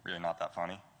 I'm really not that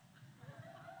funny.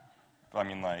 But I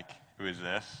mean, like, who is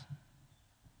this?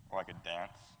 Or like a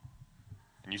dance.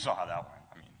 And you saw how that went.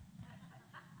 I mean,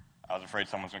 I was afraid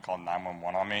someone was gonna call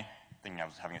 911 on me, thinking I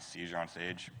was having a seizure on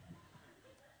stage.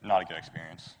 Not a good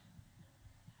experience.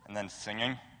 And then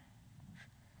singing,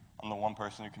 I'm the one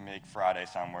person who can make Friday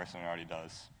sound worse than it already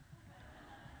does.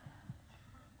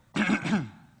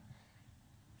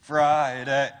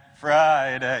 Friday,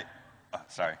 Friday,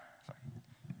 Sorry.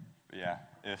 But yeah,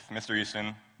 if Mr.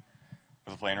 Easton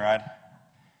was a plane ride,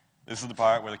 this is the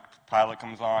part where the pilot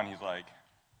comes on. He's like,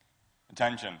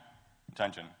 attention,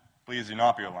 attention. Please do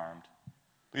not be alarmed.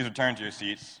 Please return to your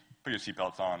seats. Put your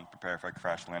seatbelts on. Prepare for a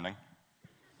crash landing.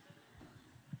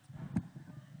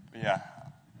 But yeah.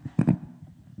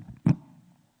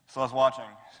 So I was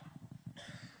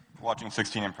watching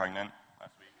 16 and Pregnant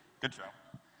last week. Good show.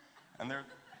 And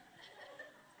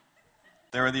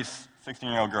there were these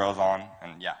 16-year-old girls on,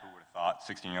 and yeah, who would have thought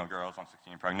 16-year-old girls on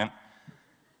 16 and Pregnant?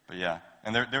 But yeah,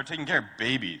 and they were taking care of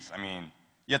babies. I mean,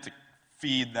 you have to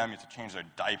feed them, you have to change their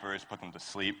diapers, put them to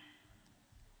sleep.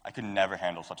 I could never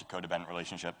handle such a codependent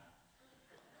relationship.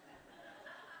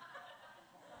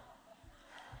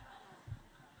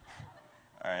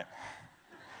 All right.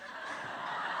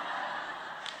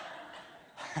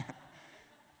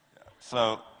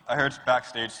 So I heard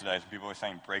backstage today some people were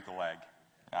saying break a leg.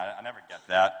 I never get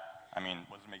that. I mean,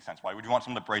 what does it make sense? Why would you want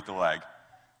someone to break the leg?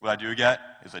 What I do get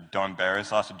is a don't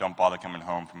embarrass us and don't bother coming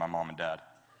home from my mom and dad.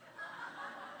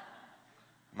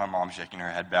 My mom's shaking her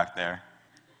head back there.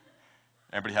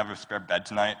 Anybody have a spare bed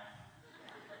tonight?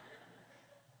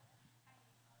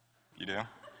 You do? All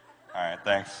right,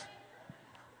 thanks.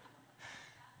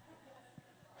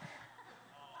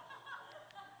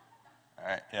 All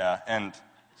right, yeah, and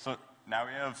so now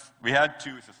we had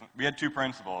two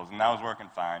principals, and that was working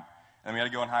fine. And we had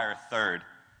to go and hire a third.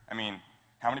 I mean,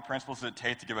 how many principals does it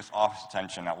take to give us office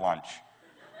attention at lunch?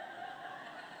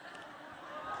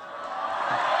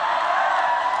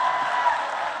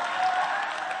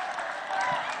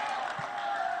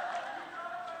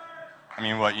 I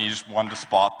mean, what, you just one to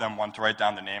spot them, one to write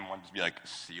down the name, one to be like,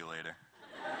 see you later.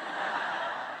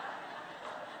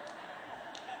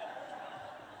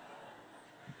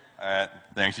 All right,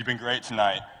 thanks. You've been great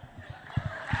tonight.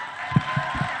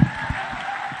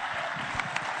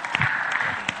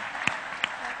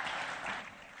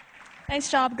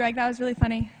 Nice job, Greg. That was really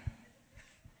funny.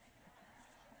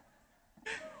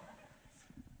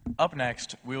 Up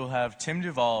next, we will have Tim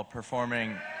Duvall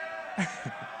performing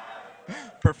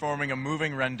a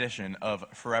moving rendition of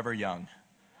Forever Young.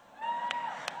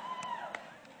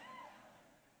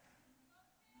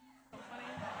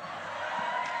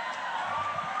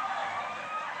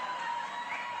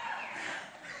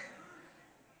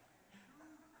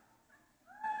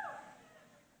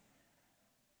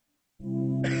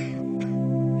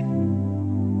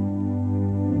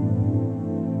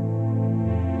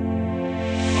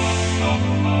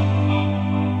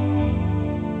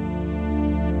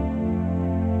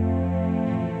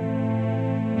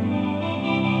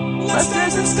 Let's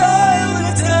dance in style and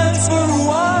let's dance for a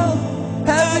while.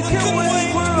 Heaven can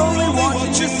wait, we're only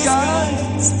watching the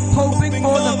skies. Hoping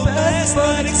for the best,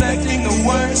 but expecting the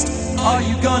worst. Are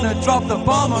you gonna drop the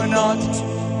bomb or not?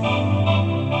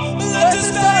 Let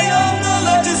us die young or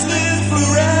let us live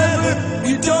forever.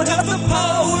 We don't have the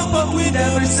power, but we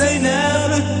never say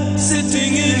never.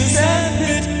 Sitting in a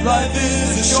sandpit, life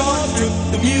is a short trip.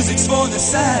 The music's for the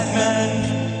sad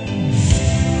man.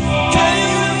 Can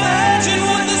you imagine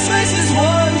what this race is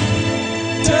won?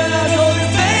 Turn out all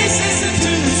your faces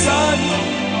into the sun.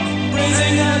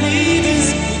 Raising our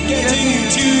leaders, getting in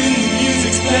tune. The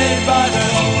music's played by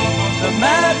the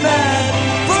madman.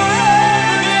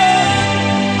 Forever young,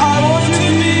 I want to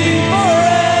be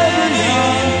forever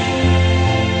young.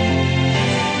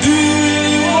 Do you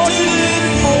really want to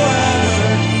live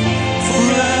forever?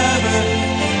 Forever,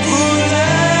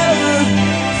 forever,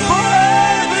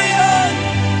 forever young.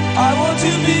 I want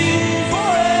to be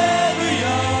forever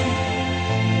young.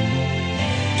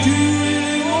 Do you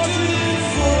really want to live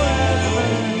forever?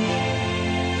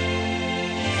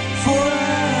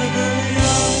 Forever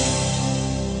young.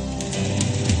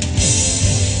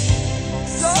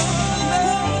 Some are the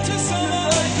melody, some are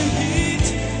like the heat.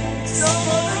 Some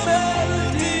are the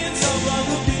melody and some are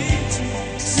the beat.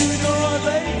 Sooner or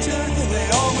later they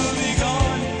all will be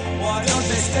gone. Why don't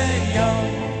they stay young?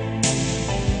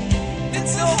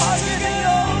 It's so hard to get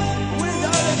old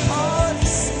without a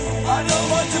cause. I don't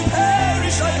want to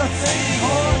perish like a fading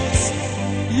horse.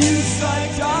 Youth's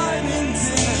like diamonds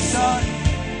in the sun,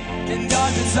 and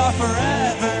diamonds are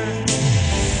forever.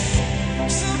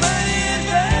 So many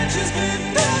adventures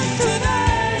been done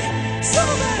today. So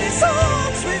many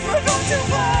songs we forgot to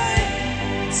play.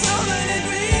 So many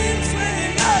dreams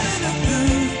playing out in the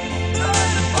blue.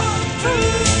 Light upon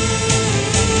through.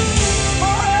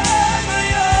 Forever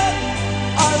young.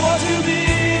 I want to be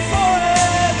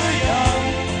forever young.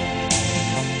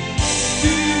 Do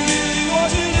you really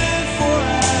want to live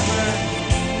forever?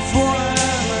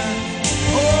 Forever,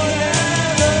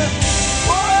 forever.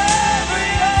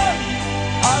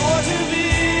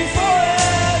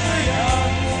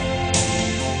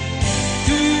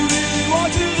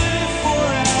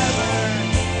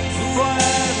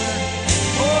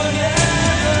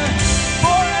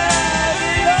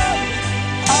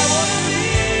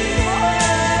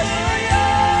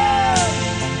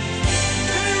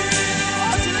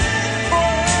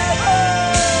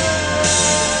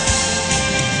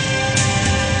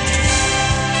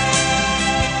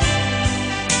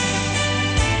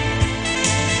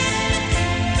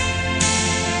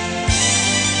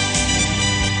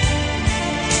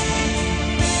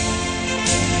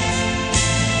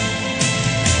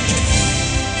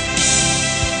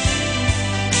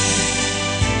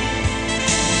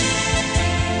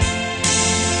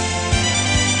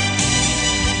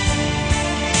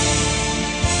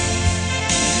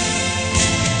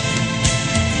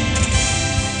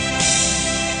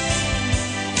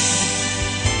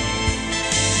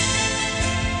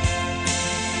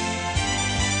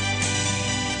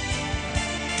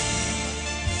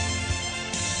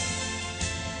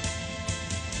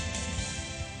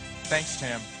 Thanks,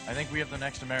 Tim. I think we have the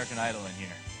next American Idol in here.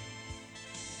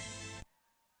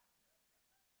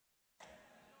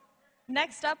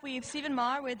 Next up, we have Stephen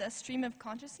Maher with A Stream of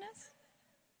Consciousness.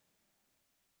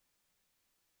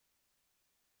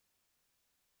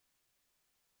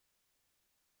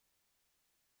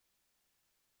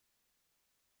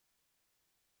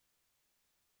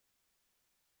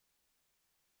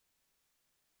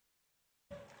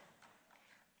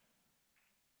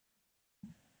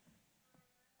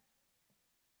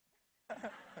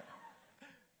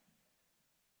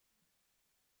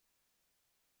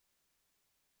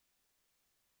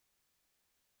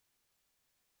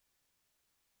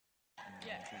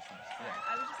 Yeah.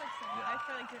 I was just like saying, I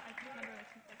feel like I couldn't remember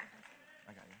like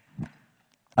I got you.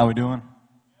 How we doing?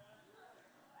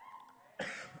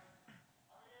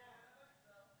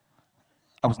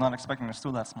 I was not expecting a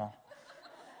stool that small.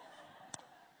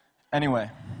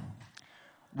 Anyway,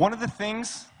 one of the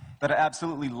things that I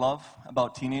absolutely love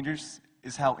about teenagers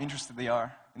is how interested they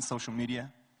are in social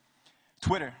media.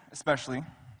 Twitter, especially,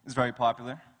 is very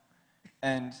popular.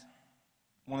 And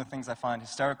one of the things I find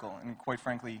hysterical, and quite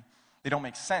frankly, they don't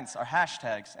make sense, are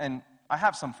hashtags. And I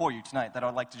have some for you tonight that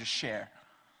I'd like to just share.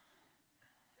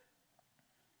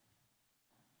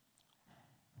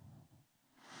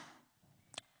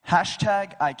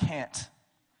 Hashtag I can't.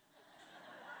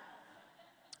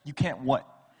 You can't what?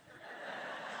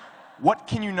 What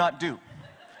can you not do?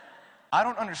 I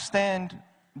don't understand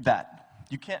that.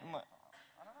 You can't, I don't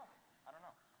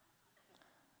know.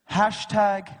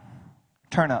 Hashtag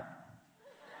turnip.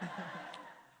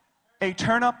 A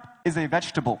turnip is a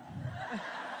vegetable.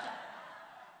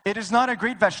 It is not a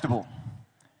great vegetable.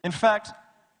 In fact,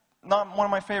 not one of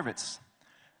my favorites.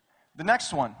 The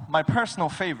next one, my personal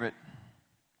favorite.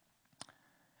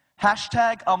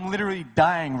 Hashtag I'm literally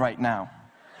dying right now.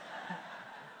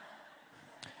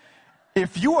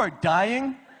 If you are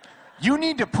dying, you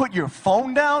need to put your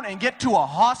phone down and get to a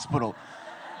hospital.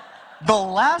 The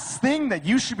last thing that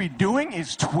you should be doing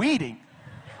is tweeting.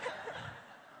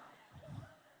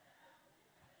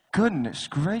 Goodness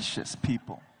gracious,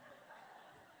 people.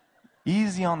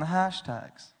 Easy on the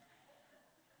hashtags.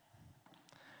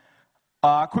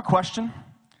 Quick question.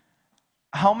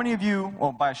 How many of you,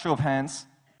 well, by a show of hands,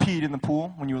 peed in the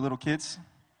pool when you were little kids?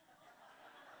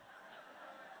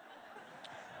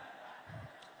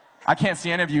 I can't see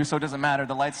any of you, so it doesn't matter.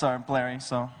 The lights are blaring,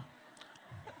 so.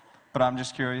 But I'm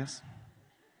just curious.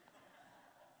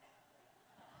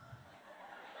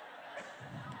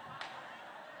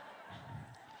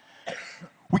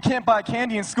 We can't buy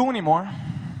candy in school anymore.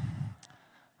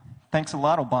 Thanks a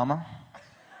lot, Obama.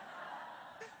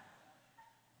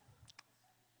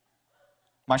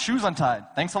 My shoe's untied.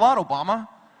 Thanks a lot, Obama.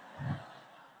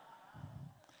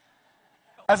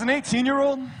 As an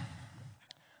 18-year-old,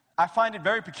 I find it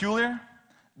very peculiar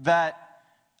that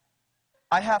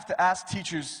I have to ask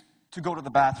teachers to go to the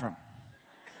bathroom.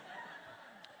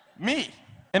 Me,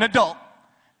 an adult,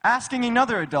 asking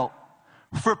another adult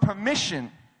for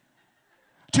permission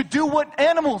to do what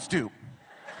animals do,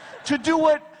 to do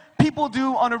what people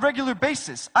do on a regular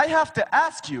basis. I have to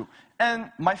ask you,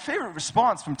 and my favorite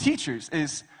response from teachers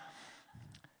is,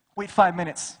 wait 5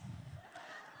 minutes.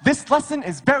 This lesson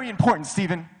is very important,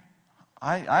 Stephen.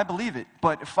 I believe it,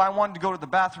 but if I wanted to go to the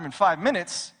bathroom in 5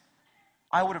 minutes,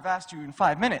 I would have asked you in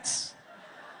 5 minutes.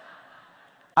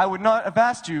 I would not have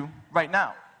asked you right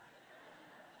now.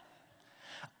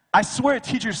 I swear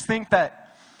teachers think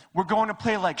that we're going to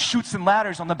play like Chutes and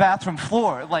Ladders on the bathroom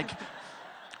floor. Like,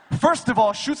 first of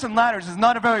all, Chutes and Ladders is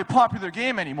not a very popular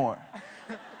game anymore.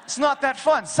 It's not that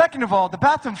fun. Second of all, the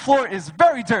bathroom floor is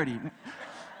very dirty.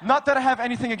 Not that I have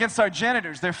anything against our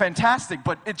janitors, they're fantastic,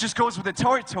 but it just goes with the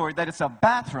territory that it's a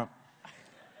bathroom.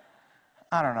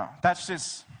 I don't know, that's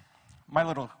just my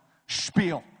little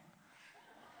spiel.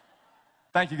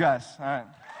 Thank you guys, all right.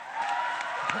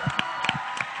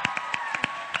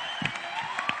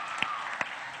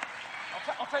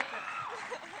 I'll take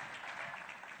this.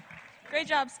 Great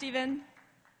job, Stephen.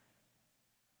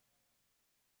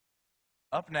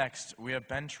 Up next, we have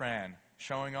Ben Tran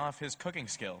showing off his cooking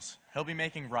skills. He'll be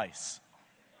making rice.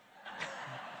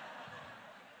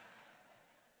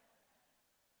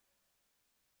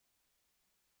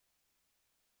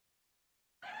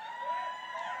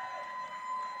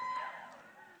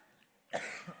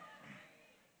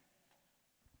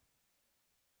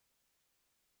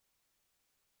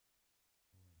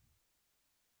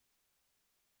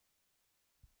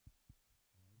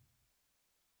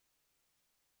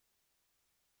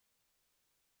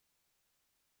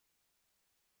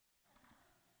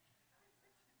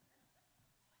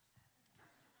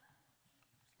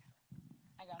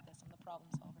 I got this. I'm the problem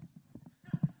solver.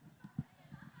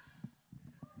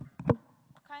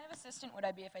 assistant would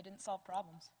I be if I didn't solve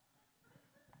problems?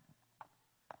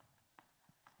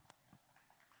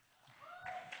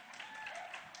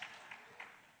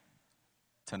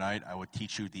 Tonight, I would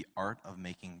teach you the art of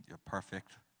making your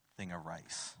perfect thing of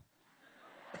rice.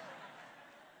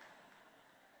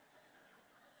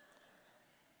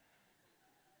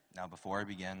 Now, before I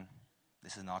begin,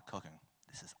 this is not cooking.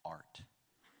 This is art.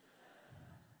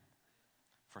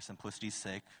 For simplicity's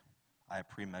sake, I have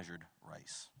pre-measured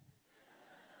rice.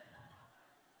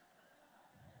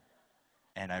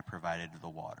 And I provided the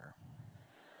water.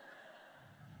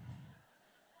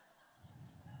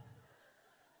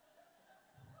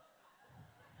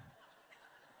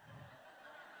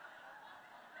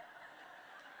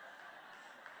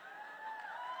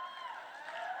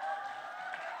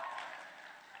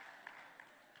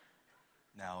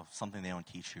 Now, something they don't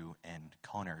teach you in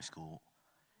culinary school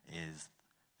is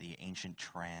the ancient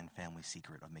Tran family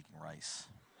secret of making rice.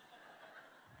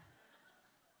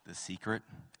 The secret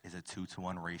is a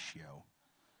 2-to-1 ratio.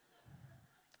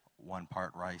 1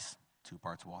 part rice, 2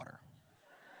 parts water.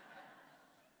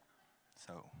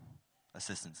 So,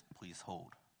 assistants, please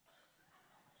hold.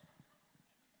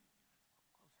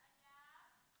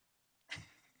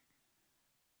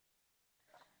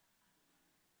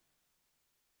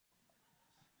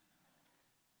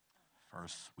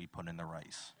 First, we put in the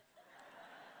rice.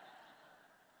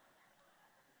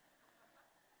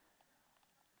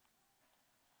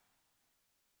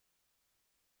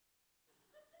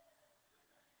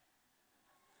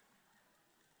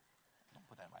 Don't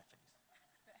put that in my face.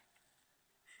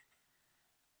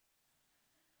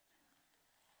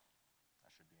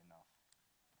 That should be enough.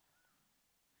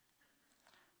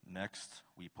 Next,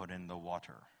 we put in the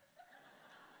water.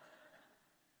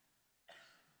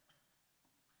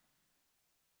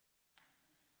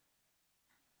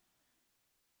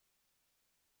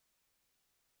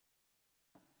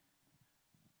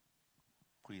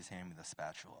 Please hand me the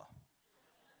spatula.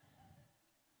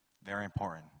 Very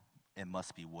important, it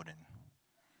must be wooden.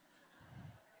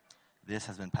 This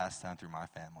has been passed down through my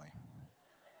family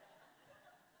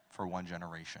for 1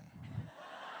 generation.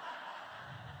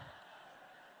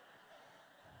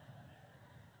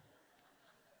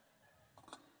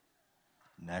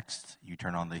 Next, you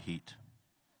turn on the heat.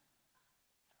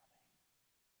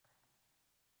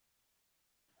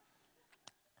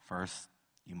 First,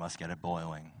 you must get it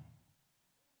boiling.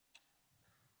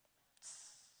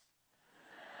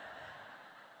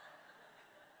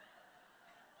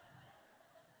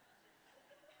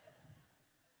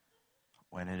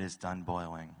 When it is done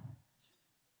boiling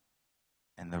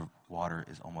and the water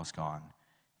is almost gone,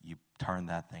 you turn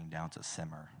that thing down to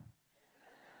simmer.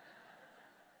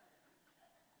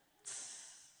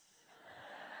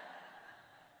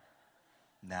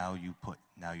 Now you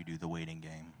do the waiting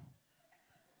game.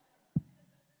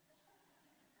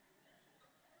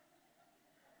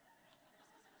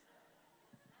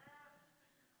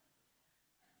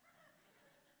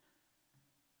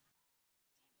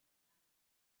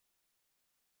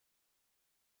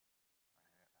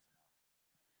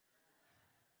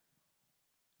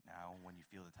 Now, when you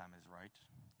feel the time is right,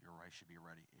 your rice should be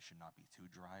ready. It should not be too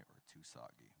dry or too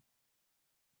soggy.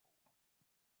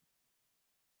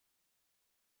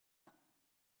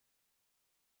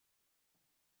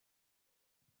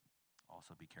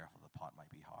 Also be careful, the pot might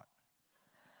be hot.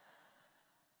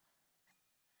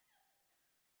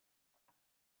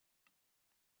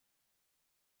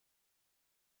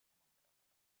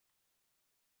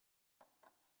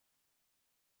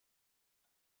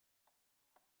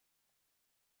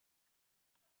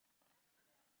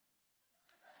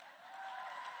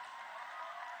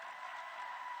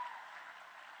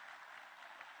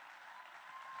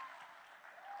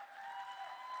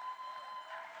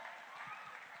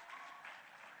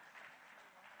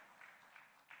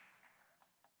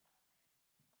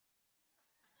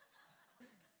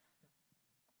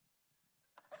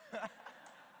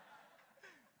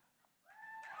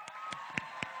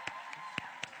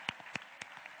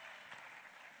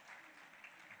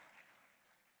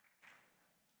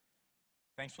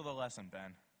 Thanks for the lesson,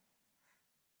 Ben.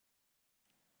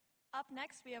 Up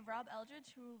next, we have Rob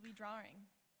Eldridge, who will be drawing.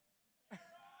 Go,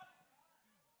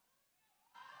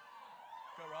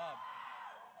 Rob.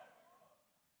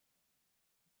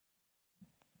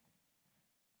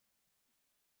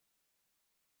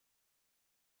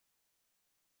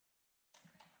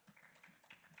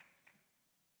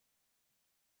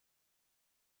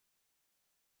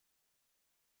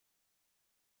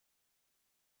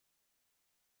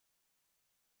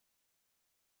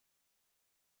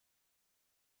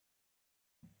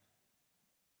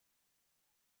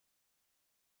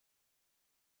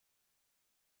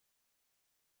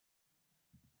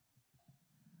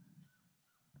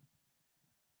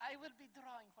 I will be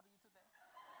drawing for you today.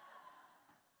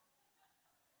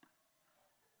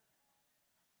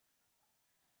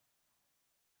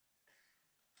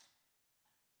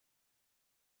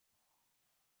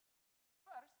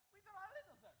 First, we draw a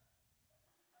little circle.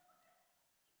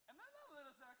 And then a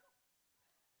little circle.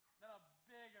 Then a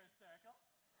bigger circle.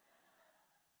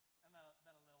 And then a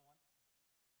little one.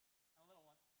 And a little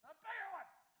one. And a bigger one!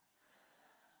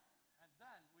 And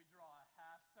then we draw a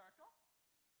half circle.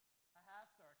 A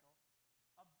half circle.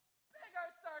 A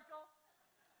bigger circle.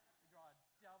 We draw a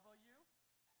W.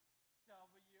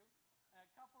 W. And a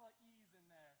couple of E's in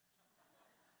there.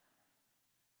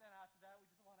 Then after that, we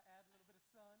just want to add a little bit of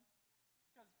sun.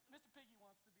 Because Mr. Piggy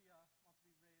wants to be rain and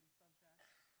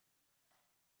sunshine.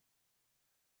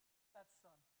 That's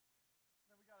sun.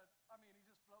 Then we got he's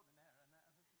just floating in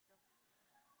there.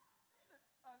 And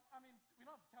we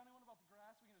don't have to tell anyone about the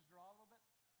grass. We can just draw a little bit.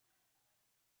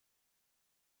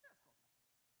 Yeah, it's close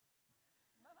enough.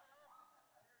 No.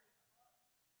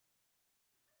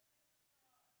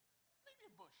 Maybe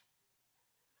a bush.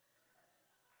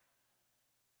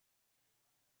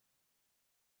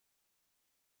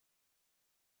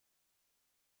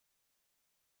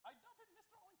 I dump it in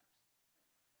Mr. Oinkers.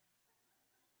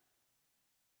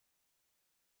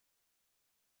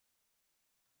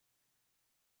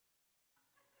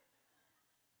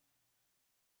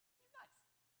 He's nice.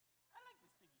 I like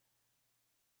this piggy.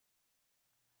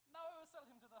 Now I will sell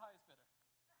him to the highest bidder.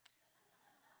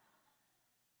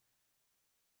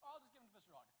 I'll just give him to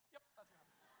Mr. Auger. Yep, that's what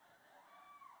happens.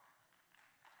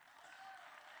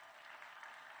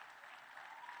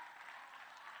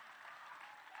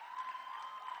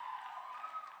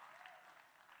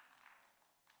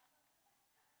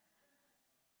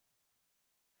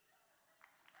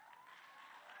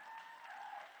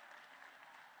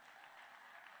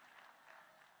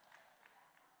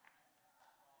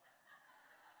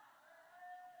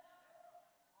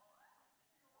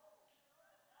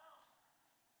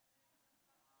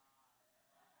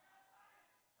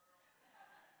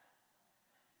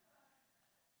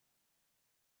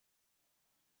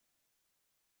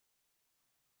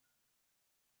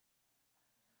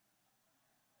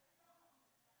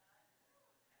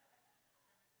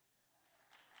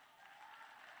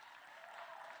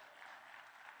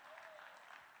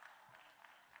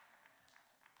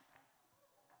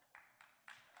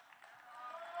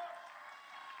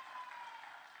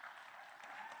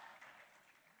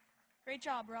 Great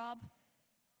job, Rob.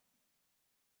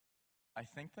 I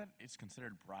think that it's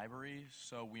considered bribery,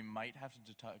 so we might have to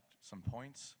deduct some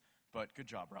points, but good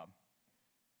job, Rob.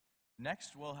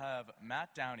 Next, we'll have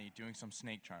Matt Downey doing some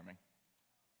snake charming.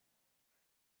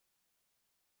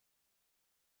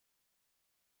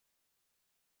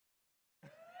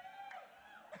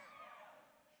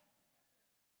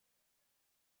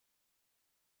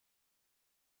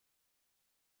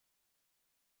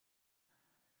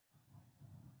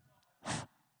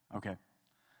 Okay.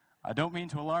 I don't mean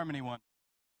to alarm anyone.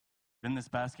 In this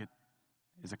basket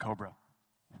is a cobra.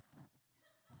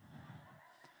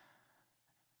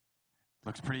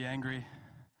 Looks pretty angry.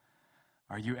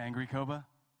 Are you angry, Cobra?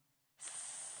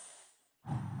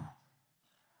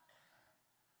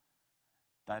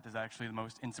 That is actually the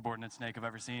most insubordinate snake I've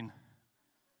ever seen. I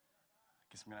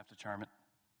guess I'm gonna have to charm it.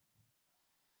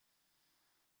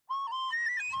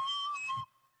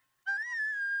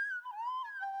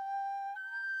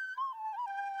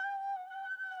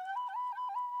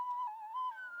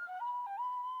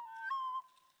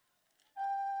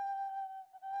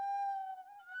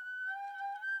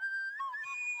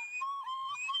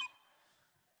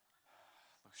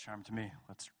 Looks charmed to me.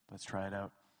 Let's try it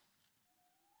out.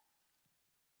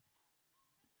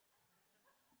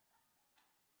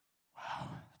 Wow,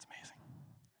 that's amazing.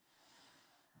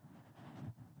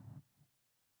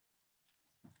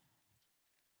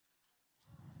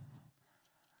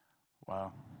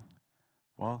 Wow.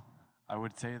 Well, I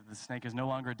would say that the snake is no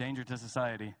longer a danger to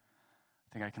society.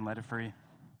 I think I can let it free.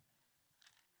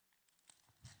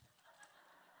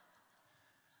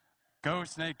 Go,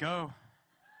 snake, go.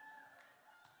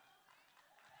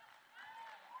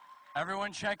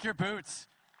 Everyone check your boots.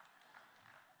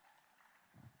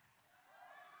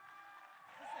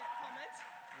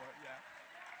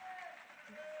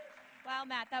 Wow,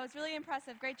 Matt, that was really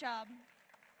impressive. Great job.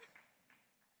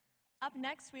 Up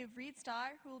next, we have Reed Starr,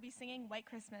 who will be singing White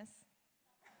Christmas.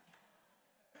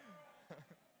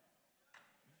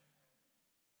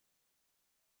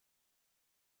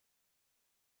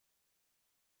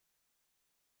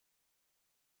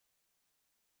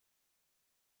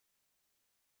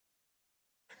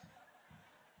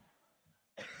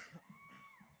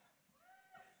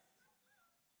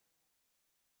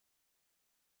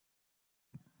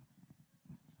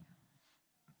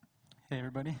 Hey,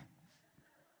 everybody.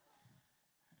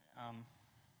 I'm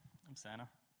Santa.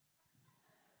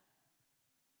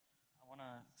 I want to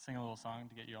sing a little song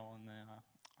to get you all in the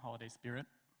holiday spirit.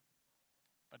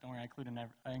 But don't worry, I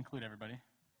include everybody.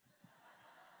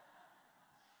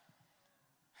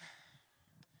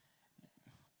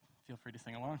 Feel free to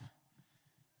sing along.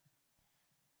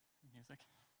 Music.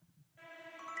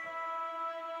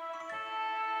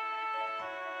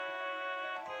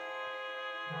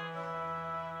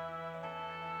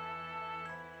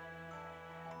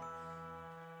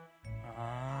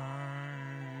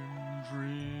 I'm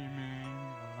dreaming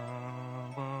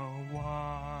of a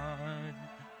white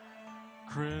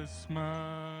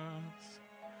Christmas,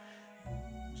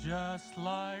 just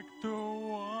like the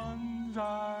ones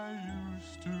I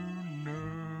used to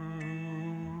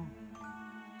know,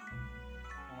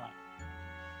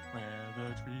 where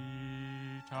the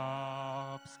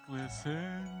treetops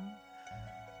glisten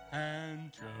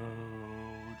and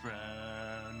children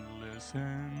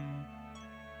listen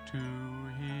to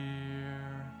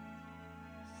hear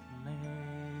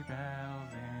sleigh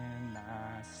bells in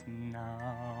the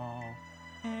snow,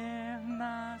 in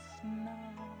the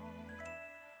snow.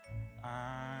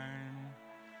 I'm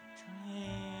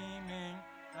dreaming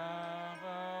of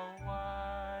a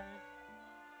white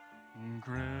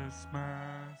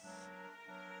Christmas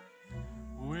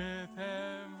with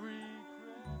every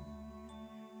Christmas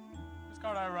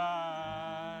card I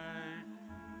write.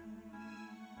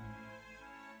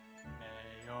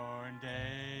 May your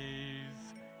days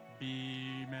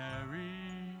be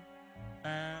merry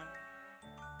and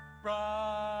bright,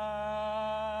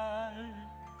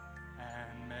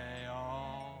 and may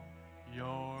all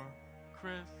your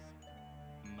Christmases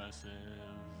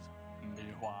be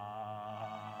white.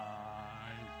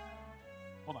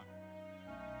 Hold on.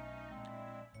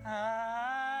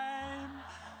 I'm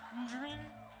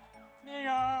dreaming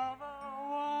of a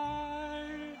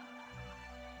white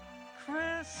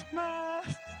Christmas,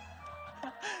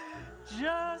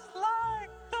 just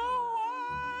like the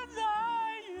ones I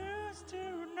used to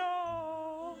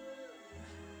know,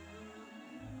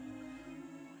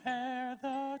 where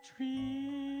the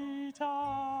treetops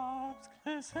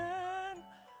glisten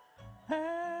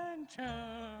and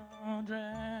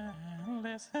children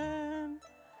listen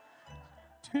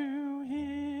to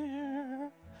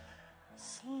hear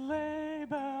sleigh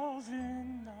bells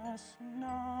in the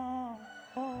snow.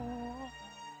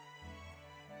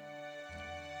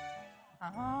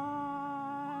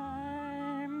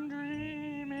 I'm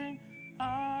dreaming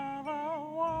of a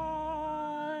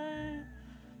white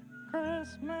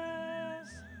Christmas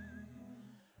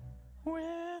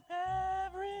with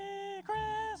every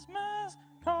Christmas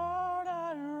card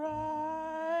I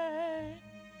write.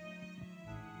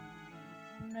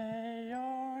 May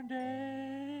your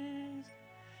days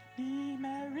be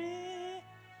merry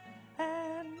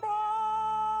and bright,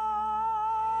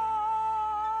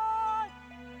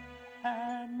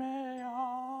 and may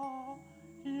all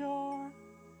your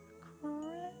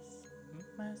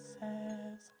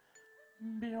Christmases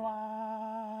be white.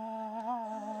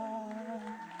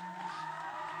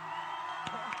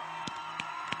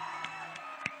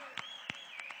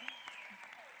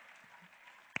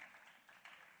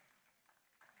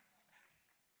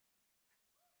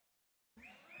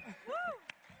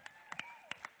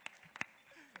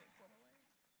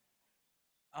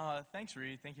 Thanks,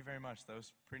 Reed. Thank you very much. That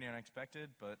was pretty unexpected,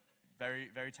 but very,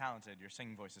 very talented. Your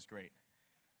singing voice is great.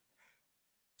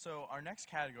 So our next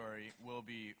category will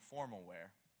be formal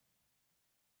wear.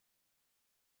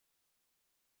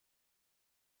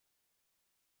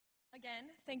 Again,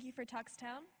 thank you for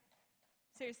Tuxtown.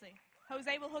 Seriously,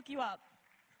 Jose will hook you up.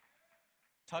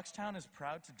 Tuxtown is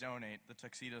proud to donate the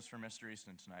tuxedos for Mr.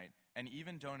 Easton tonight, and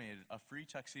even donated a free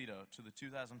tuxedo to the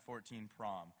 2014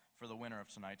 prom for the winner of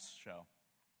tonight's show.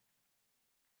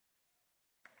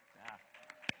 Yeah.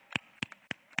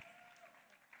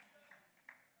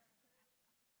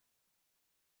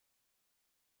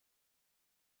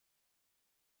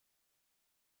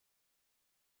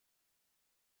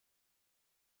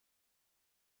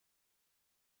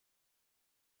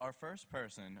 Our first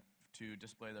person to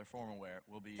display their formal wear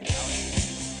will be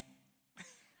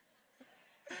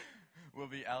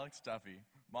Alex Duffy,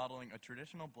 modeling a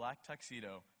traditional black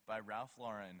tuxedo by Ralph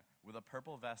Lauren with a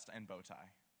purple vest and bow tie.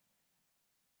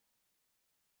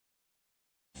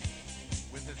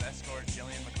 With his escort,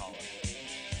 Gillian McCullough.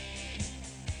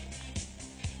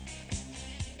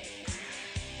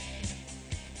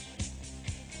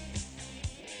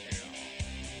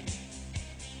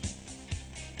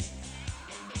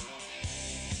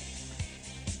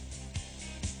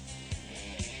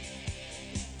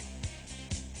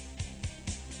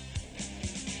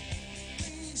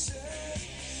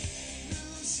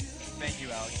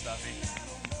 Stuffy.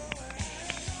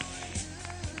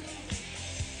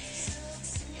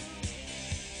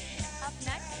 Up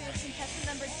next, we have contestant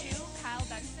number 2, Kyle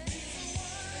Benson, with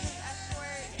his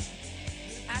escort,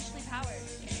 Ashley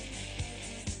Powers.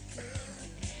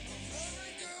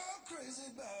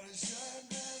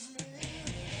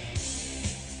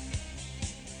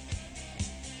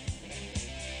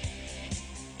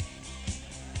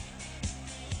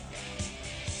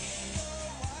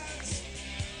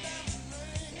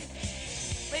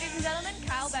 Ladies and gentlemen,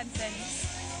 Kyle Benson.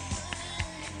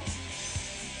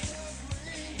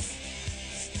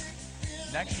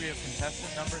 Next, we have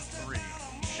contestant number 3,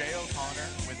 Shay O'Connor,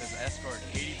 with his escort,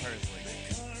 Katie Persley.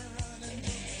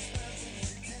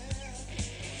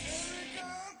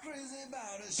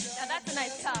 Now that's a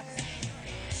nice tux.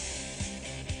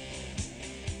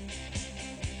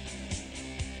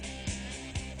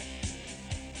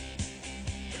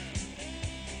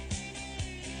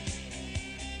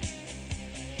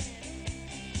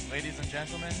 Ladies and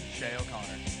gentlemen, Shay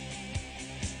O'Connor.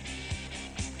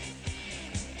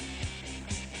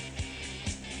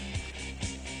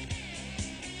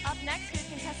 Up next, we have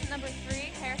contestant number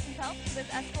 3, Harrison Phelps, with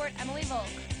his escort, Emily Volk.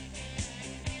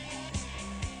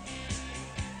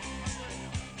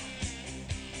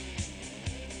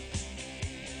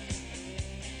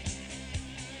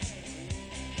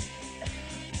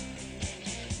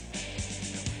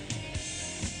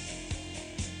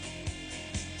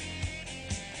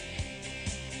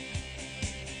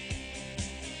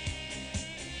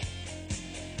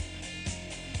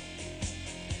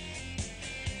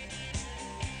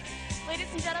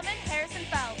 Ladies and gentlemen, Harrison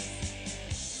Phelps.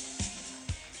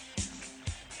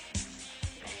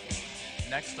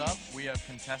 Next up, we have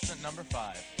contestant number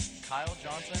 5, Kyle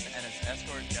Johnson and his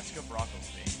escort, Jessica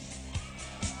Brocklesby.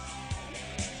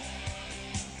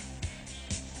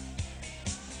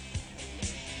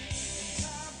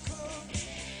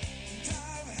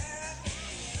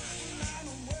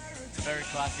 It's a very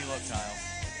classy look, Kyle.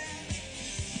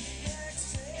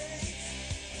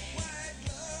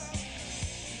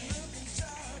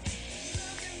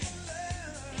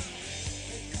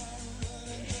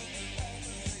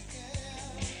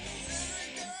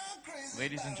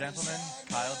 Ladies and gentlemen,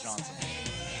 Kyle Johnson.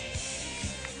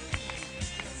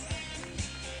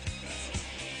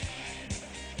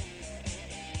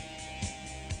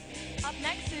 Up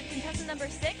next, we have contestant number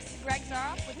 6, Greg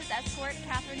Zaroff, with his escort,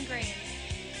 Catherine Graves.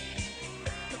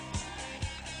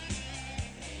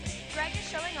 Greg is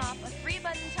showing off a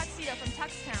 3-button tuxedo from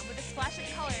Tuxtown with a splash of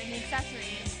color in the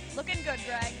accessories. Looking good,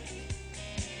 Greg.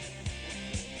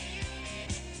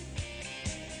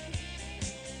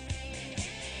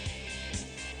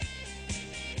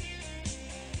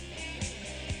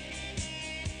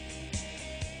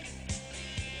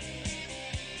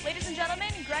 Ladies and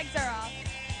gentlemen, Greg Zaroff.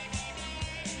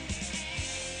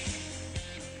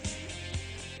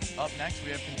 Up next,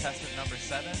 we have contestant number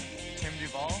 7, Tim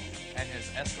Duvall, and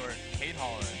his escort, Kate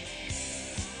Holleran.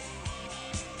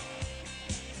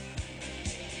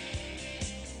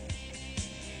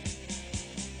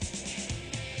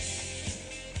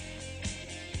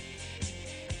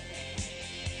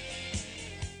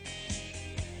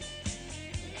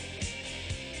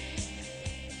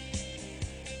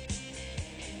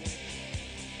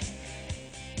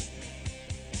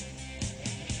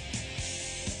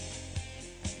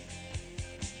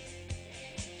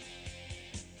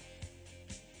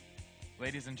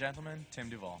 Ladies and gentlemen, Tim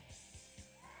Duvall.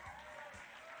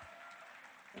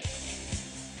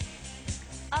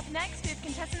 Up next, we have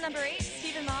contestant number 8,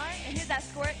 Stephen Marr, and his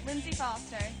escort, Lindsay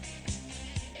Foster.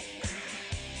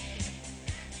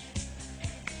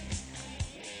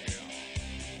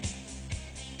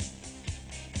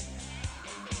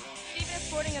 Stephen is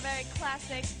sporting a very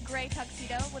classic gray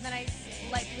tuxedo with a nice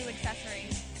light blue accessory.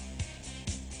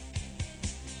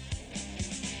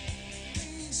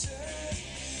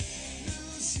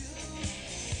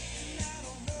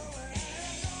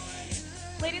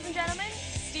 Ladies and gentlemen,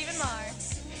 Stephen Marr.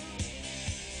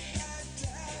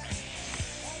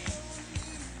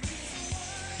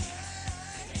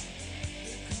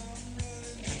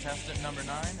 Contestant number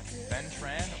 9, Ben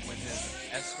Tran, with his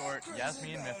escort,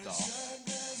 Yasmin Mifdal.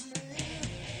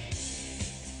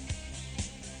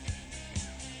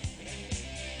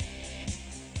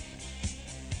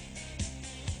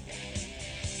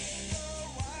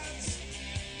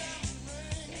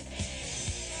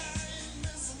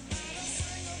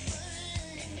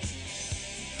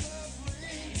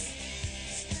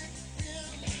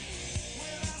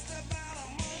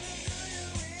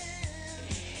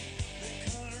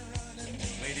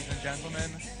 Ladies and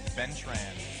gentlemen, Ben Tran.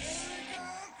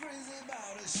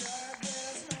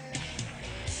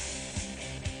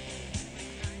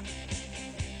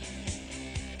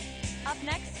 Up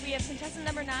next, we have contestant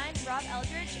number 9, Rob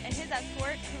Eldridge, and his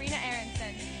escort, Karina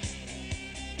Aronson.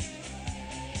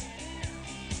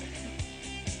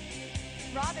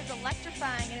 Rob is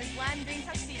electrifying in his lime green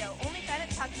tuxedo, only found at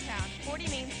Tuxtown, 40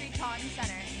 Main Street, Taunton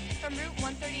Center, from Route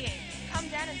 138. Come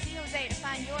down and see Jose to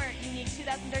find your unique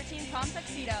 2013 prom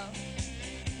tuxedo.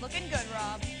 Looking good,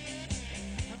 Rob.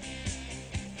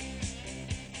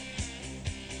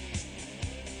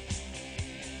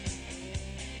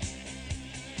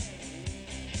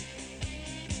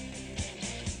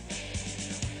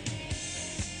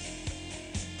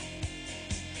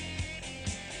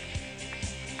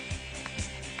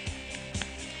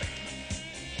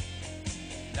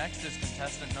 Next is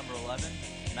contestant number 11,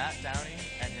 Matt Downey,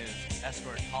 and his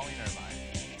escort, Colleen Irvine.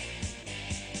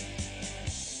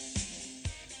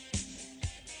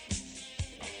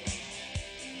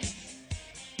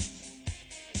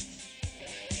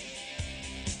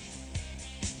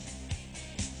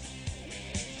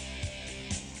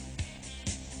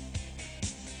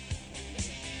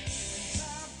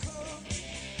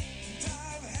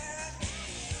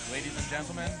 Ladies and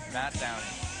gentlemen, Matt Downey.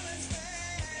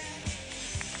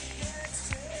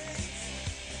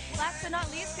 Last but not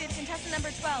least, we have contestant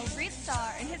number 12, Reed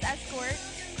Starr, and his escort,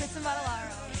 Kristen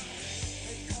Vadalaro.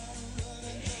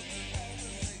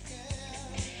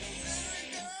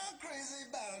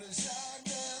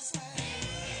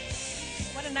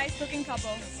 What a nice looking couple.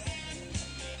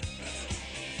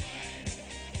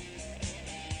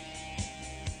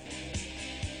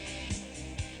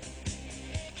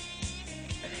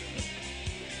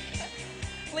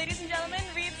 Ladies and gentlemen,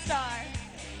 Reed Starr.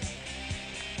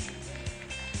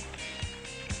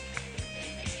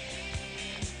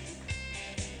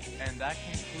 And that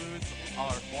concludes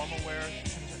our formal wear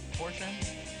portion.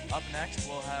 Up next,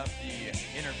 we'll have the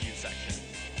interview section.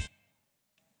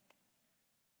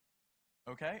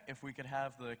 Okay, if we could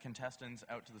have the contestants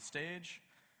out to the stage,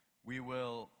 we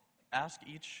will ask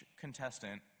each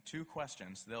contestant 2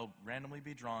 questions. They'll randomly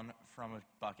be drawn from a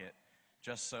bucket,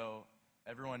 just so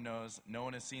everyone knows no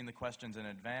one has seen the questions in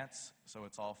advance, so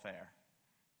it's all fair.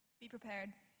 Be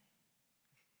prepared.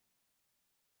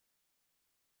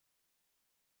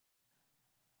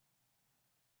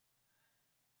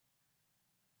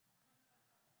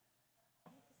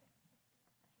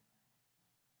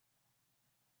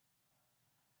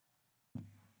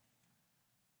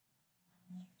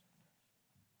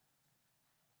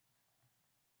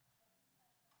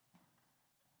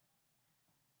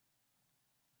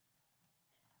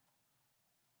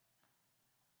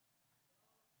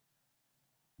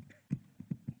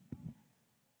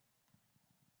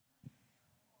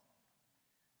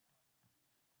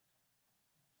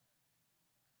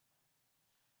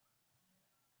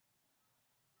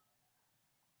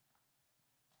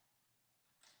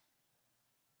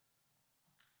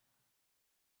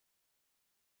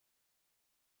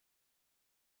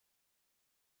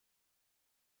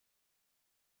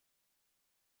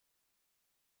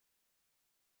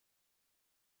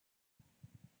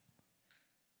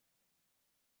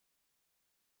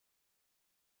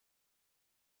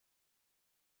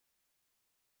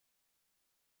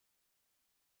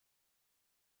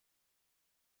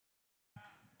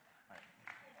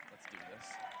 Let's do this.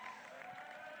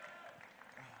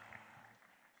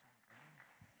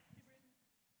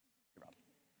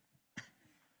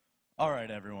 All right,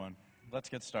 everyone, let's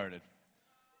get started.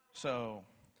 So,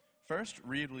 first,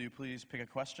 Reed, will you please pick a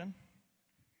question?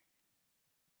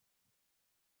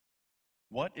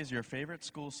 What is your favorite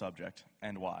school subject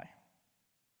and why?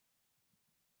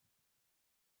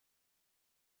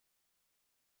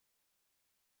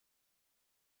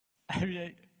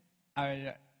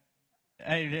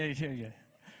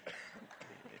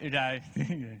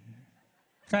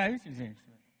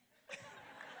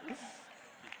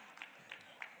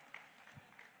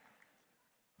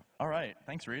 All right,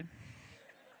 thanks, Reed.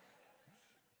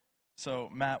 So,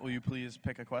 Matt, will you please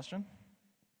pick a question?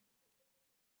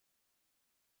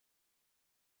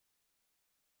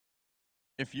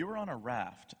 If you were on a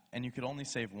raft and you could only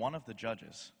save one of the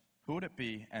judges, who would it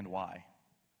be and why?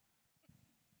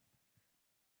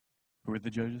 Who are the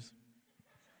judges?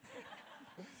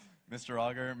 Mr.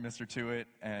 Auger, Mr. Tewitt,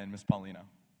 and Miss Paulino.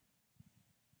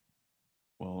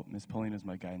 Well, Miss Paulina's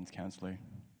my guidance counselor,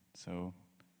 so...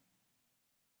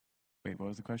 Wait, what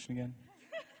was the question again?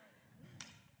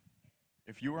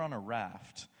 If you were on a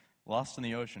raft, lost in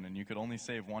the ocean, and you could only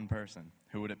save one person,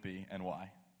 who would it be and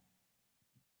why?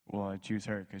 Well, I'd choose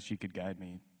her because she could guide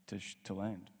me to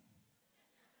land.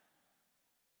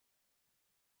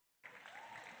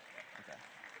 Okay.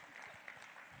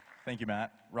 Thank you,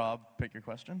 Matt. Rob, pick your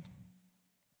question.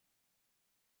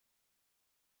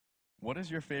 What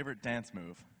is your favorite dance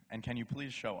move, and can you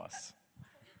please show us?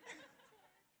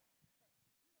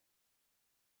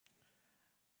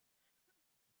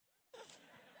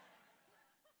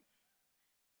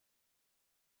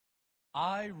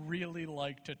 I really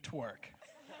like to twerk.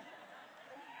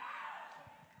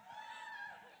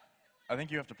 I think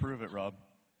you have to prove it, Rob.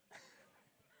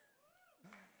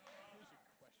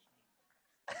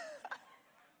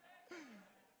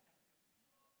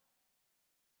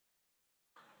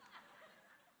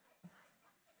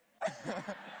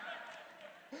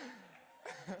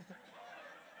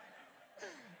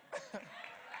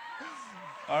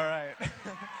 All right.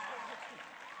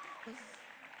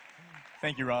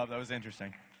 Thank you, Rob. That was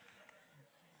interesting.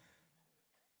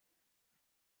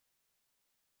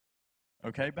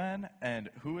 Okay, Ben, and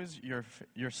who is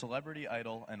your celebrity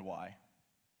idol and why?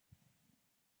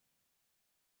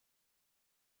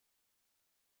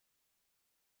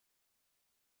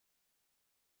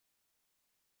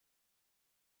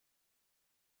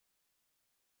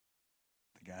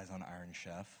 The guys on Iron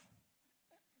Chef.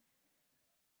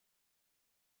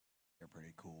 They're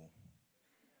pretty cool.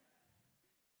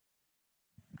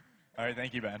 All right,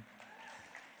 thank you, Ben.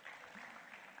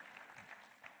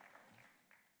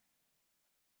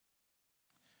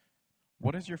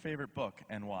 What is your favorite book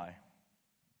and why?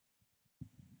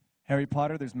 Harry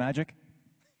Potter, there's magic.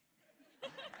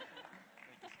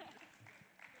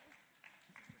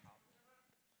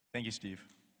 Thank you, Steve.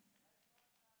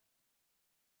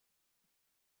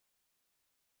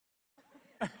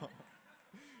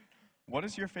 What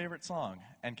is your favorite song,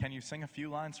 and can you sing a few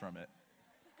lines from it?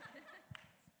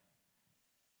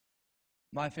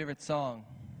 My favorite song,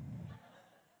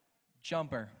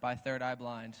 Jumper by Third Eye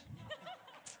Blind.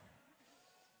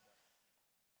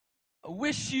 I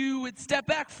wish you would step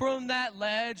back from that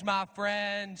ledge, my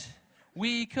friend.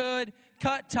 We could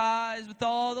cut ties with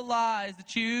all the lies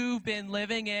that you've been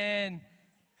living in.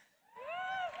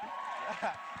 All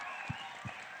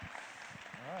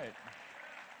right.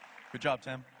 Good job,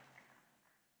 Tim.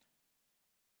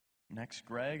 Next,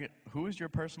 Greg, who is your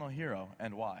personal hero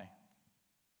and why?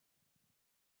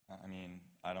 I mean,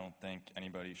 I don't think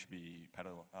anybody should be put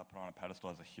on a pedestal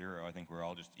as a hero. I think we're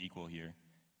all just equal here.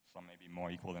 Some may be more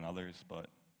equal than others, but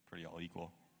pretty all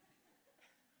equal.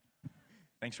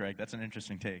 Thanks, Greg. That's an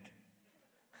interesting take.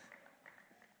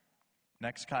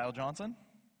 Next, Kyle Johnson.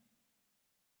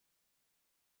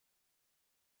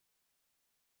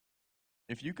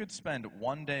 If you could spend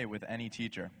one day with any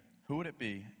teacher, who would it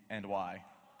be and why?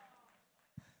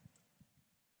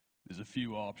 There's a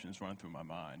few options running through my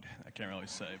mind. I can't really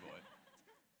say, but I'm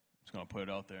just going to put it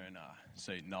out there and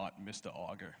say not Mr.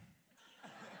 Auger.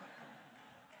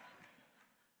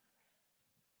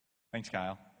 Thanks,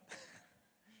 Kyle.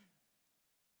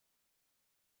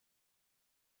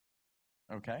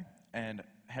 Okay, and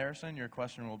Harrison, your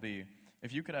question will be,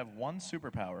 if you could have one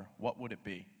superpower, what would it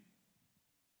be?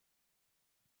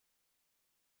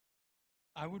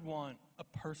 I would want a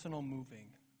personal movie,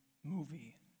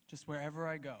 just wherever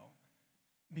I go.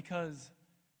 Because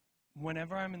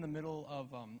whenever I'm in the middle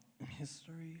of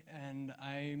history and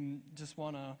I just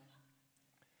want to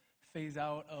phase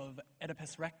out of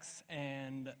Oedipus Rex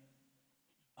and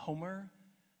Homer,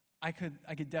 I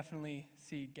could definitely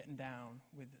see getting down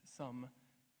with some,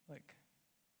 like,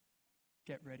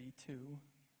 get ready to.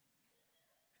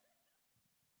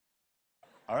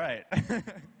 All right. Good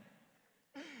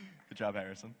job,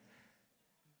 Harrison.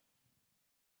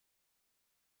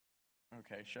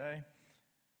 Okay, Shay.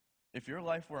 If your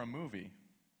life were a movie,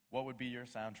 what would be your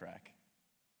soundtrack?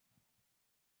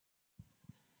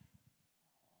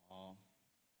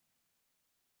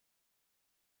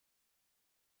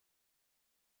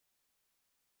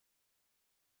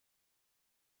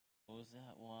 What was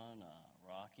that one?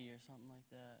 Rocky or something like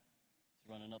that? He's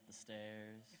running up the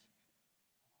stairs.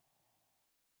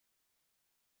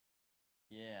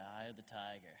 Yeah, Eye of the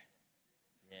Tiger.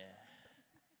 Yeah.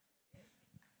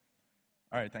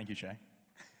 All right, thank you, Shay.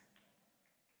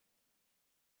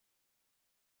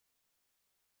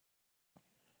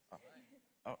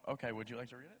 Oh, okay, would you like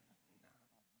to read it?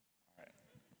 All right.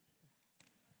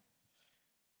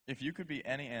 If you could be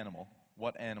any animal,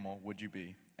 what animal would you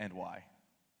be and why?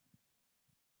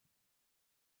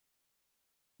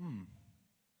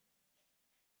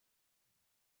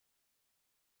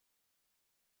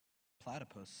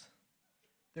 Platypus.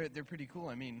 They're pretty cool.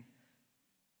 I mean,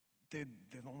 they're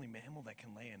the only mammal that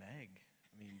can lay an egg.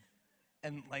 I mean,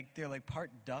 and like they're like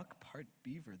part duck, part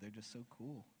beaver. They're just so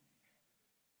cool.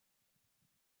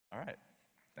 All right,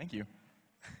 thank you.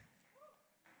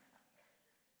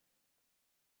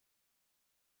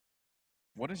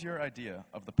 What is your idea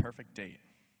of the perfect date,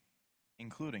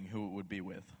 including who it would be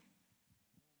with?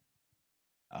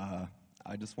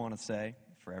 I just want to say,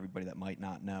 for everybody that might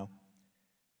not know,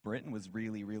 Britton was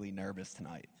really, really nervous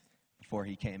tonight before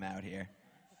he came out here.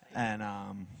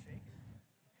 And,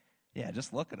 yeah,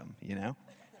 just look at him, you know?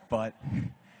 But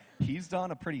he's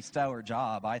done a pretty stellar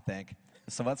job, I think.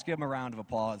 So let's give him a round of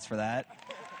applause for that.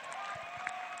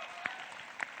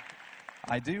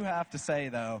 I do have to say,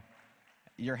 though,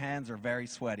 your hands are very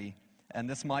sweaty, and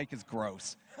this mic is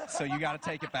gross. So you got to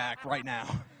take it back right now.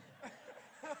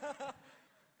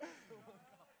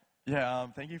 Yeah,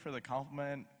 thank you for the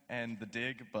compliment and the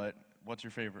dig, but what's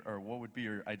your favorite, or what would be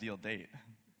your ideal date?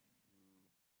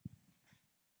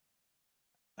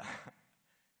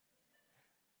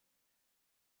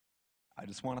 I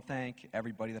just want to thank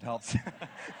everybody that helps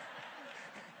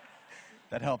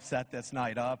that helped set this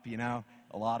night up. You know,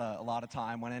 a lot of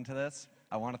time went into this.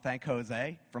 I want to thank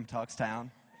Jose from Tuxtown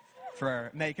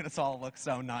for making us all look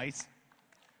so nice.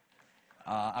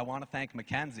 I want to thank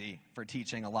Mackenzie for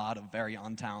teaching a lot of very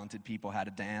untalented people how to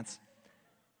dance.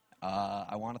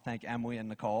 I want to thank Emily and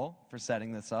Nicole for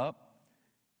setting this up.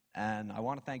 And I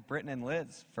want to thank Britton and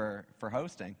Liz for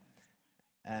hosting.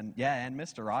 And yeah, and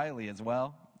Mr. Riley as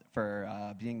well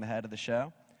for being the head of the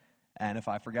show. And if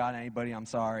I forgot anybody, I'm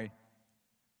sorry.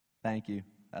 Thank you.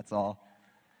 That's all.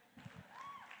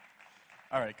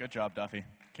 All right, good job, Duffy.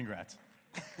 Congrats.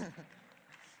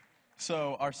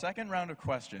 So our second round of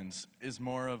questions is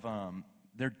more of,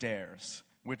 they're dares,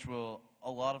 which a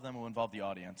lot of them will involve the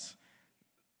audience.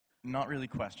 Not really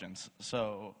questions.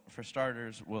 So for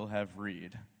starters, we'll have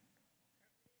Reed.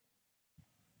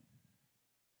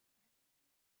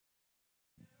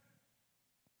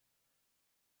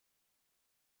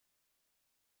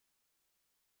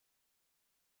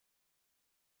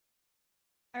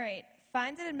 All right,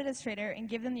 find an administrator and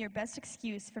give them your best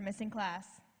excuse for missing class.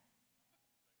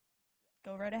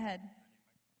 Go right ahead.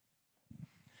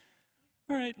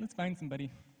 All right, let's find somebody.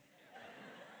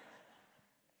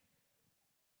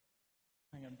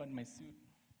 I gotta button my suit.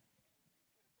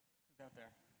 Who's out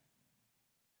there?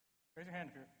 Raise your hand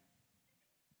if you're...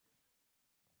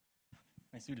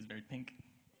 My suit is very pink.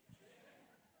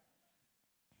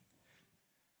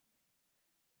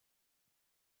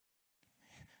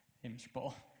 Hey, Mr.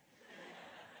 Paul.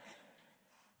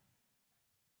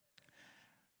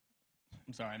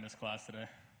 I'm sorry I missed class today.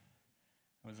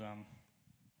 I was,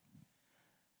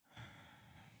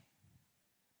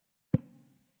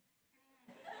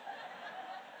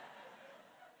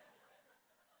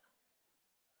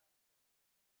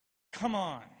 Come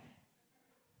on.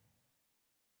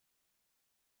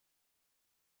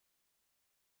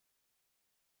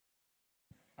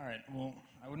 All right, well,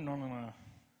 I wouldn't normally want to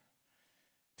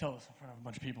tell this in front of a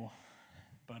bunch of people,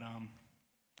 but,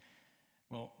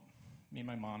 well, me and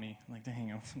my mommy like to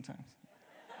hang out sometimes.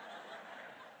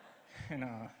 And,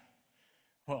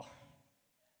 well,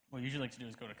 what we usually like to do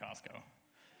is go to Costco.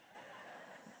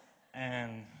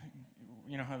 And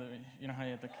you know how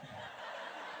you have the...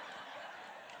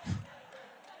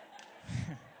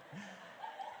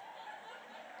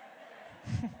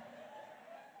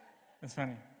 That's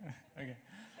funny. Okay.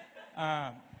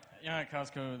 You know, at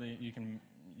Costco,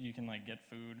 you can like get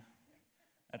food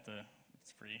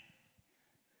it's free.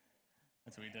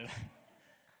 That's what we did.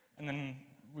 And then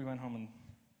we went home and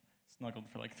snuggled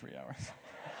for like 3 hours.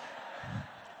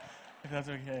 If that's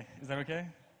okay. Is that okay?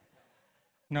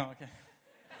 No, okay.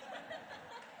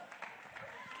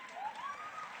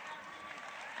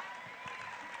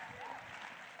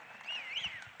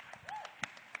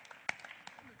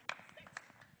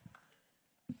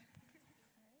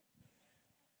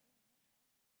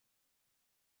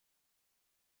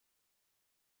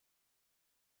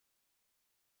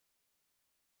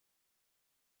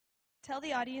 Tell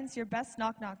the audience your best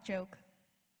knock-knock joke.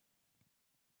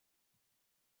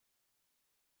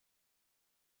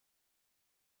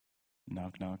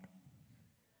 Knock, knock.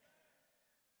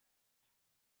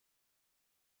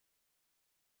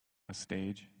 A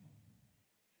stage.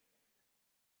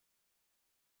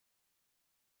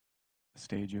 A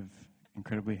stage of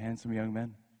incredibly handsome young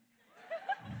men.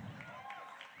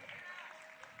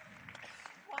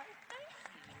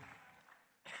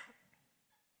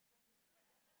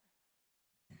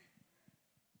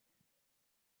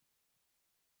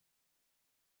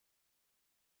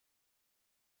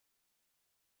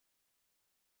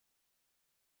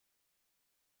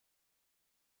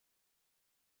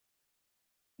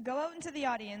 Go out into the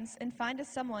audience and find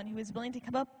someone who is willing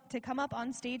to come up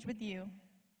on stage with you.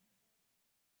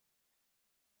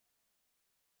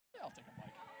 Yeah, I'll take a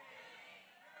mic.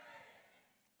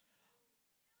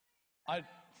 I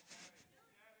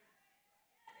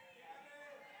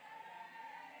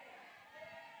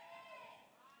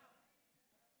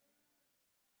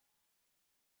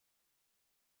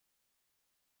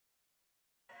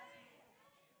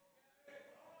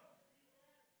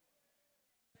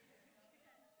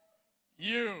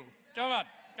You. Come on.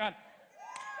 Come on.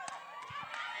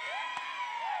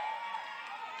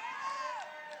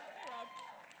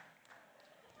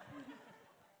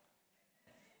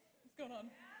 What's going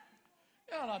on?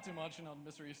 Yeah, not too much,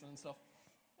 Mr. Easton and stuff.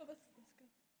 Oh, that's good.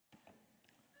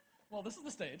 Well, this is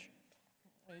the stage.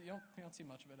 You don't see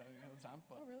much of it all the time,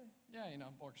 but really? Yeah,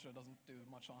 orchestra doesn't do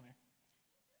much on here.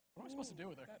 What am I supposed to do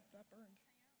with her? That burned.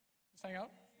 Just hang out?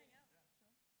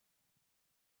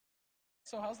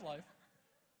 So how's life?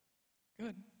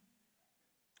 Good.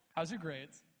 How's your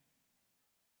grades?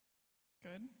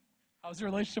 Good. How's your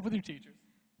relationship with your teachers?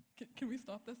 Can we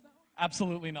stop this now?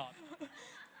 Absolutely not.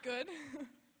 Good.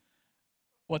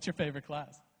 What's your favorite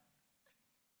class?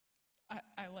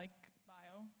 I like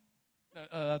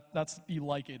bio. That's you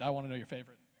like it. I want to know your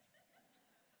favorite.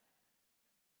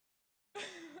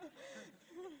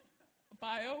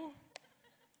 Bio?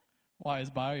 Why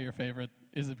is bio your favorite?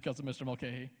 Is it because of Mr.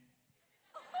 Mulcahy?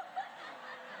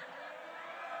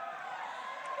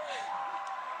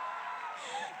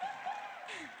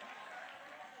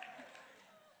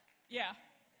 Yeah.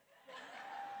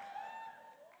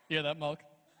 You hear that, Mulk?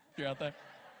 If you're out there.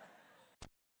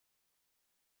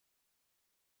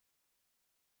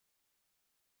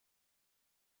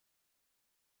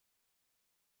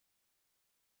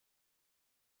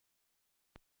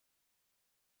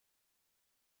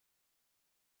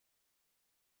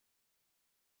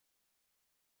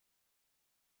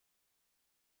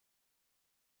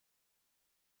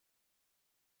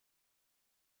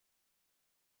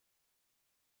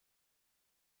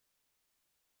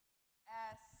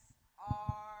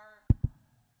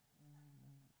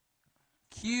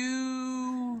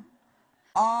 Q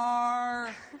R.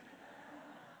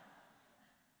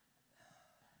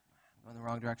 Going the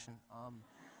wrong direction.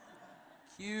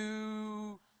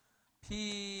 Q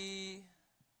P.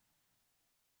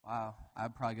 Wow,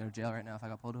 I'd probably go to jail right now if I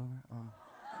got pulled over.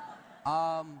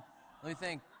 Let me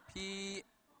think. P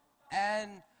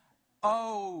N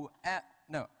O.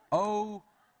 No. O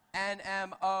N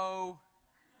M O.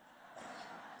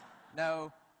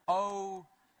 No. O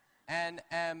N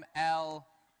M L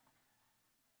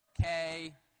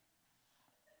K.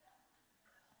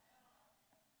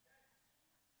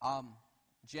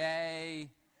 J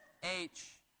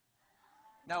H.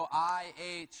 No, I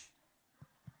H.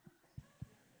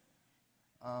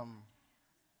 A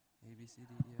B C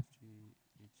D E F G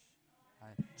H I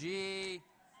G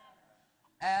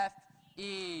F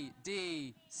E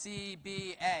D C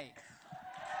B A.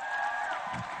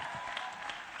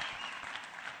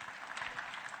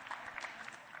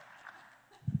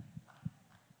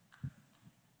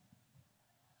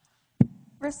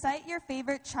 Recite your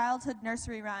favorite childhood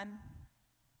nursery rhyme.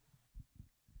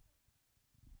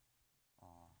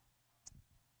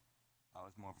 I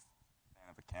was more of a fan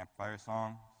of a campfire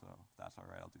song, so if that's all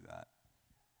right, I'll do that.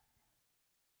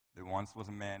 There once was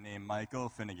a man named Michael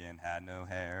Finnegan, had no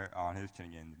hair on his chin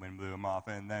again. Wind blew him off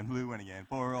and then blew in again.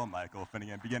 Poor old Michael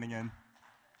Finnegan, begin again.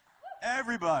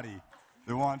 Everybody!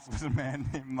 There once was a man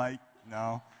named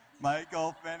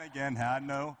Michael Finnegan, had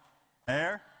no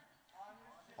hair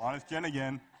on his chin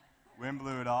again. Wind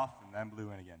blew it off and then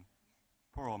blew in again.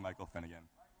 Poor old Michael Finnegan.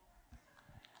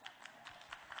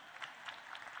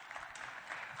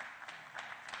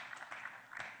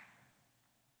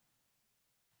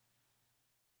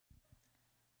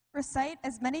 Recite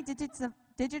as many digits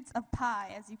of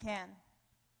pi as you can.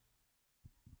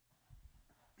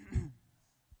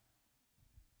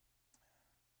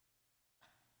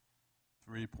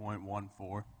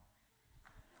 3.14.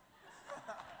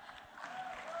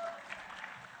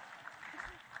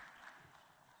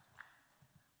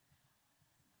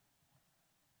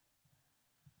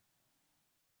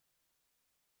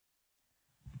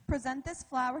 Present this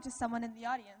flower to someone in the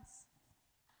audience.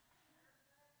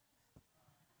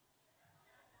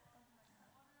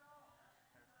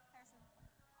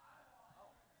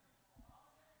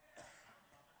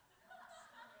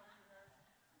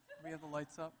 We have the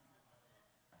lights up.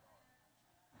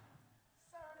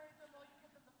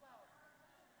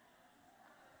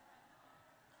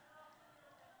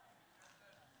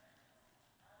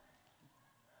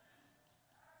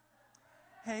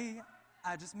 Hey,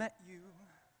 I just met you,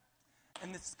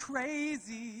 and this is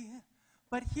crazy,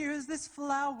 but here's this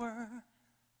flower.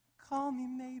 Call me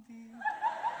maybe.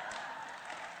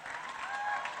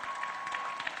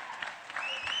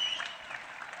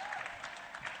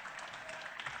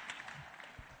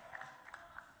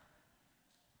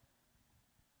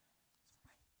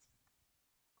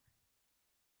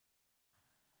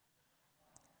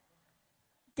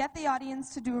 Get the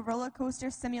audience to do a roller coaster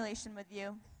simulation with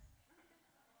you.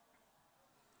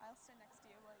 I'll stand next to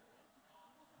you while you eat.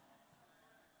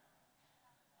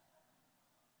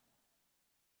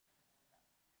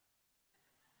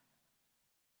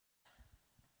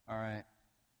 All right.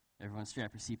 Everyone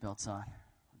strap your seatbelts on.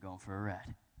 We're going for a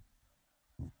ride.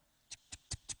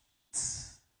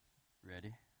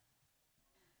 Ready?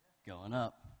 Going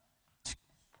up.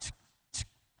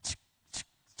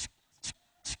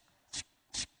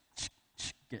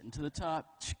 Getting to the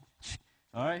top.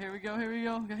 All right, here we go, here we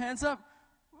go. Your hands up.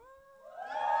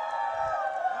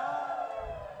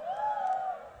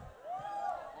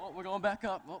 Oh, we're going back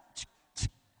up. Oh.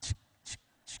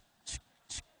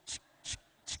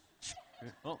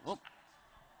 Oh, oh.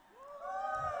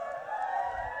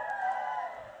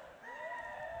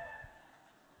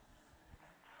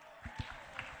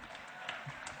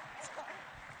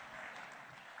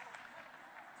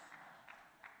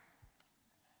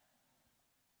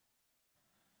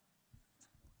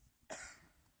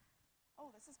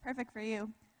 Oh, this is perfect for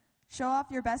you. Show off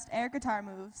your best air guitar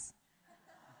moves.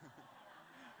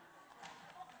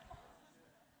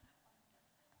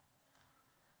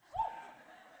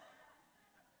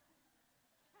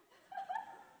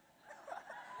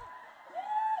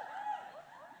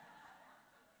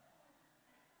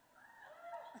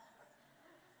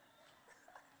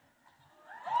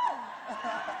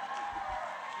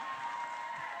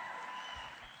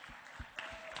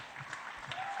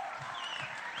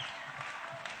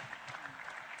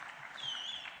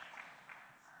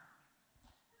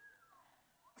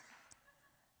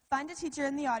 Find a teacher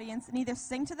in the audience and either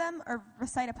sing to them or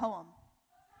recite a poem.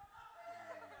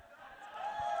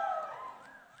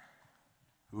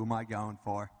 Who am I going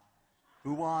for?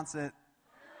 Who wants it?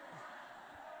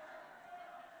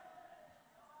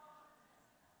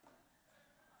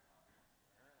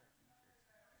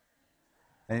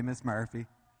 Hey, Miss Murphy.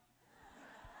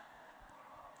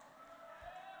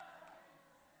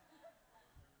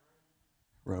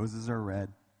 Roses are red.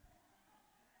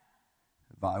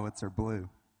 Violets are blue.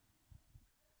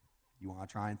 You want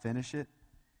to try and finish it?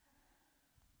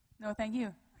 No, thank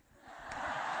you.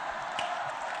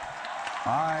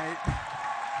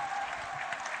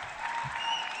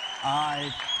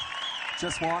 I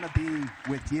just want to be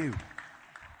with you.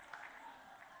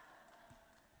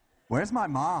 Where's my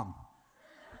mom?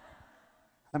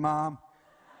 Hi, Mom.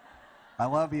 I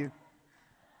love you.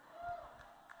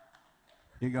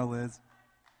 Here you go, Liz.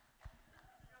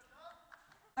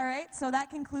 All right, so that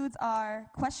concludes our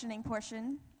questioning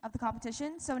portion of the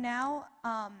competition. So now,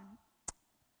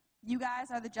 you guys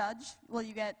are the judge. Well,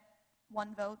 you get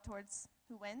one vote towards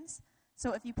who wins.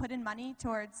 So if you put in money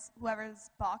towards whoever's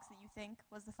box that you think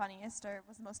was the funniest or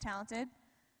was the most talented,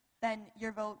 then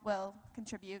your vote will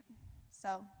contribute.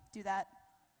 So do that.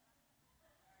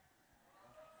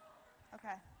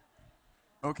 Okay.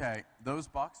 Okay, those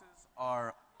boxes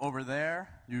are over there.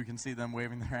 You can see them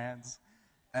waving their hands.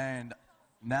 And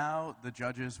now the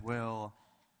judges will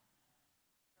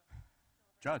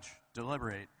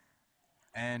deliberate,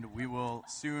 and we will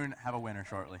soon have a winner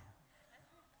shortly.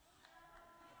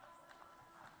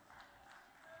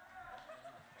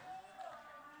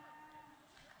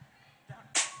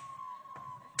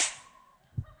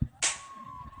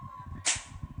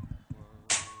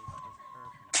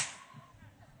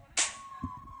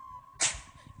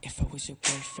 If I was your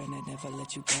boyfriend, I'd never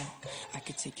let you go. I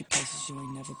could take you places you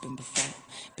ain't never been before.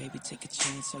 Baby, take a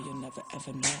chance so you'll never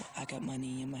ever know. I got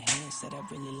money in my hands that I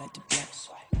really like to blow.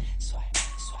 Swipe, swipe,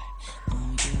 swipe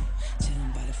on you.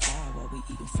 Chilling by the fire while we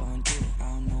eating fondue. I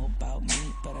don't know about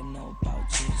me, but I know about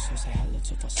you. So say hello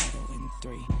to falsetto in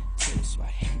 3, 2, swipe.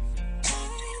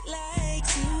 I'd like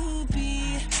to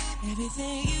be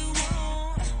everything you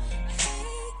want.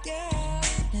 Hey, girl,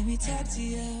 let me talk to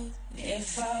you.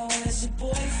 If I was your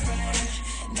boyfriend,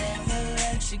 never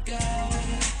let you go.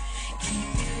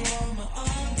 Keep you on my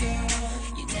arm, girl.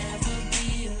 You never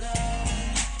be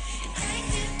alone. I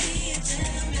could be a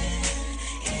gentleman,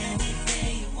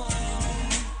 anything you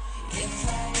want. If I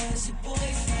was your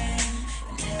boyfriend,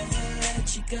 never let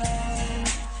you go.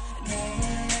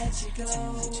 Never let you go.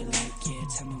 Tell me what you like, yeah.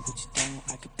 Tell me what you don't.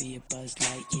 I could be a Buzz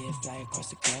Light, yeah. Fly across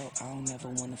the globe. I don't ever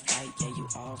wanna fight, yeah. You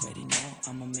already know.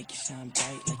 I'ma make you shine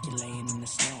bright like you're laying in the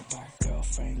snow.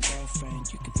 Girlfriend,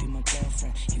 girlfriend, you could be my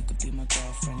girlfriend. You could be my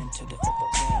girlfriend until the upper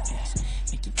world ends.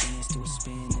 Make you dance to a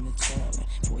spin and a twirl.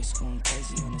 Boys going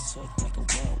crazy on this hook like a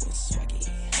whirlwind. Swaggy.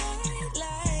 I'd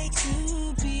like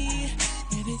to be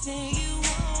everything you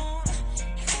want.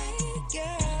 Hey,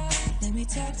 girl, let me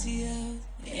talk to you.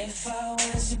 If I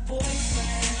was your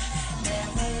boyfriend,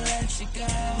 never let you go.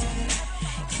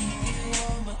 Keep you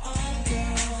on my arm,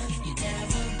 girl. You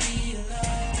never be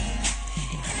alone.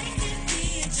 I could be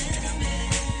a gentleman,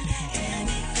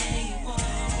 anything you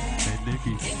want. Hey,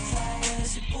 Nikki. If I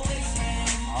was your boyfriend,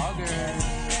 never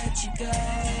let you go.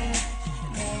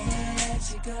 Never let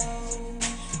you go.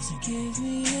 So give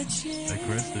me a chance. Hey,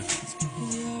 Kristen.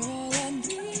 You're all I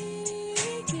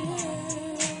need,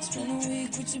 yeah. Spend a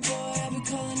week with your boy, I'll be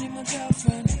calling you my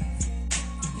girlfriend.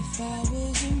 If I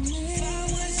was your man,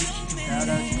 Shout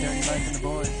out to Dirty Mike and the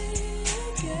boys.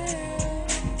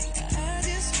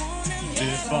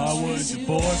 If I was your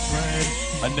boyfriend,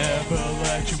 I'd never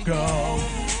let you go.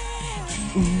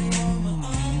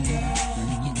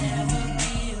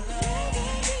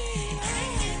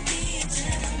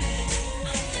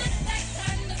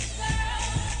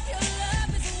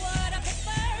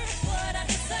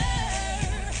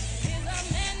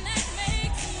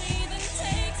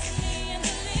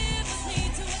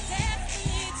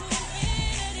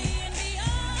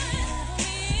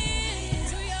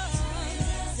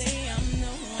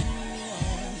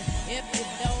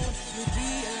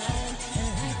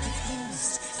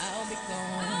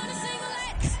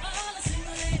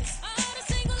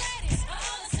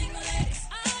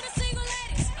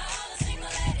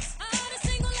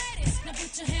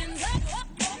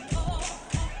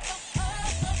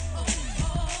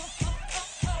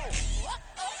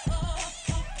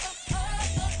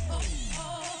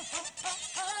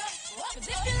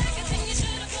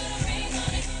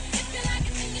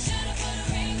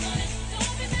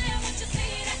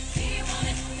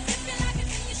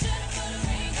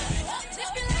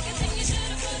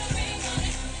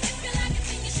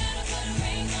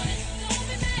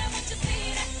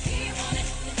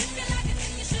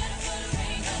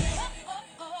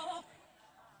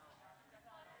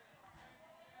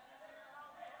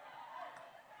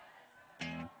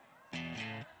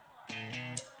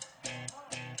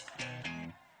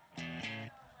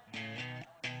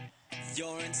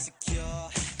 You're insecure,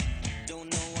 don't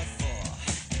know what for.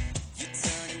 You're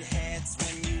turning heads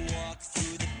when you walk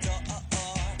through the door.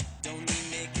 Don't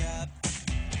need makeup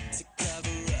to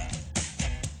cover up.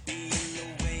 Being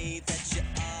the way that you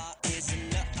are is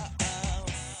enough.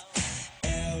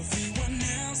 Everyone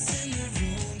else in the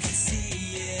room can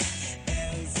see it.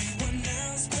 Everyone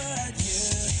else but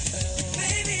you.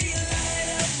 Baby, you light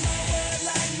up my world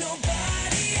like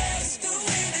nobody else. The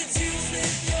way that you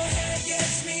flip your hair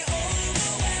gets me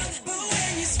overwhelmed. But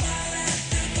when you smile at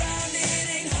the ground, it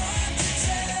ain't hard to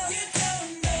tell. You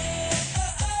don't know,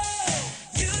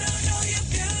 you don't know you're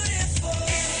beautiful.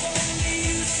 If only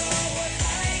you saw what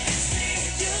I can see,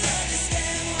 you'll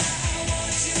understand why I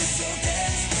want you so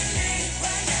desperately.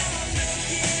 Right now I'm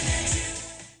looking at you.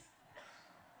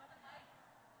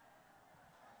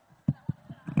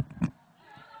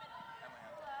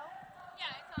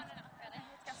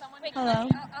 Hello.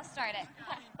 I'll start it,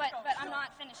 but I'm not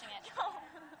finishing it.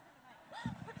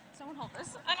 Someone hold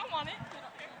this. I don't want it.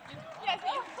 Yes,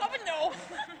 you. No.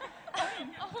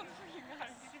 I'll hold it for you guys.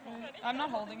 I'm not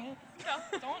holding it. No.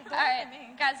 Don't All look right, at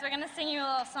me. guys, we're gonna sing you a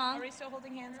little song. Are we still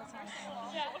holding hands? That's not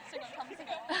Yeah, sing it. Come sing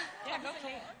it. Yeah, go,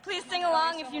 Kate. Please sing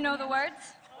along if you know the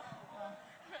words.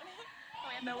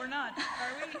 No, we're not.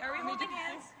 Are we holding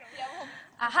hands?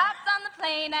 I hopped on the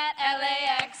plane at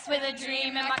LAX with a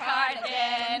dream in my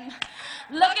cardigan.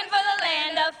 Looking for the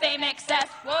land of fame, excess.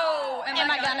 Whoa, am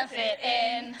I gonna fit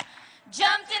in?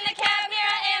 Jumped in the cab, here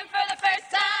I am for the first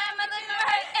time. I look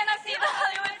right and I see the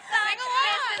Hollywood sign.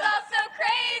 This is all so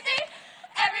crazy.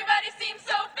 Everybody seems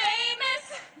so famous.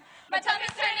 My tongue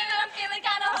is turning and I'm feeling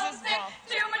kinda homesick.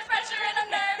 Too much pressure and I'm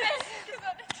nervous.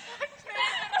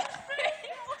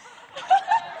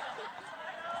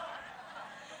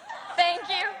 Thank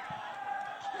you.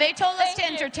 They told us Thank to you.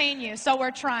 entertain you, so we're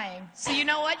trying. So you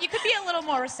know what? You could be a little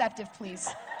more receptive, please.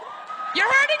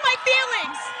 You're hurting my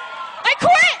feelings. I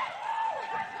quit.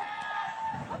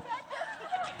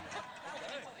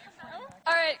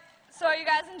 All right, so are you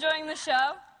guys enjoying the show?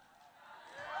 Did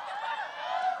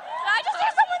I just hear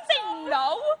someone say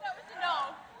no? That was a no.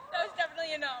 That was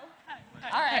definitely a no.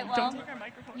 All right, well, Don't take our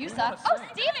microphone. you suck. Oh,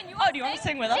 Steven, you want to do you want to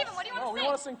sing with us? Steven, what do you want to we sing?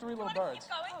 want to sing Three Little Birds.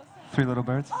 Three Little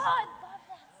Birds. Oh, I love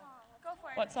that song. Go for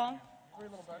it. What song? Three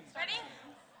Little Birds. Ready?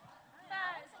 5,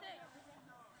 6,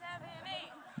 7, 8.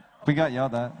 We got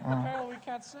yelled at. Apparently we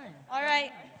can't sing. All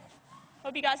right.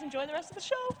 Hope you guys enjoy the rest of the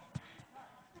show.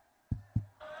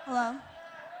 Hello?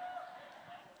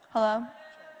 Hello?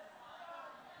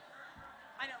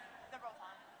 I know. They're both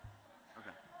on.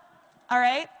 Okay. All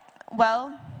right.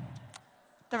 Well,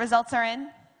 the results are in.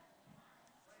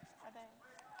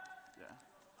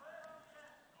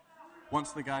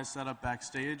 Once the guys set up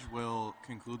backstage, we'll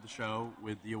conclude the show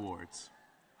with the awards.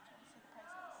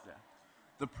 Yeah.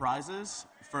 The prizes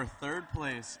for third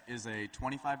place is a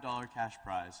 $25 cash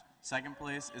prize, second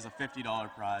place is a $50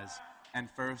 prize, and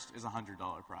first is a $100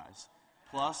 prize,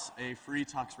 plus a free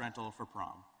tux rental for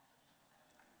prom.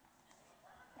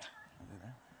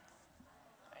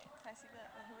 I see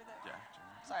that? Or who are they? Yeah.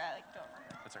 Sorry, I don't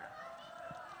remember. That's okay.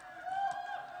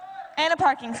 And a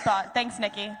parking spot. Thanks,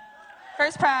 Nikki.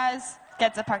 First prize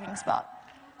gets a parking spot.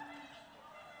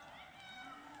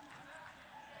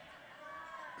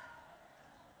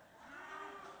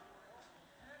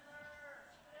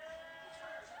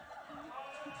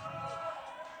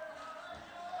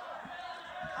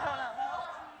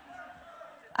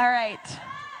 All right.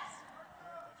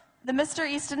 The Mr.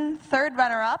 Easton third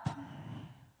runner-up,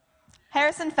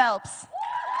 Harrison Phelps.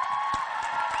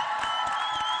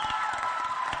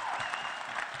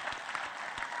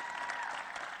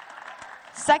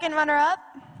 Second runner-up,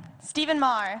 Stephen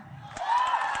Marr.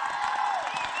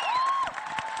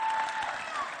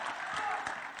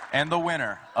 And the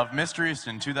winner of Mr.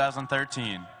 Easton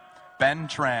 2013, Ben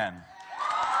Tran.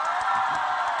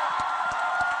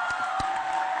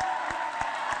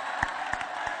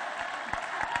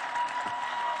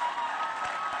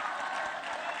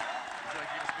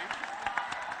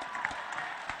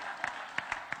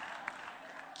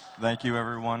 Thank you,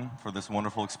 everyone, for this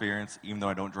wonderful experience, even though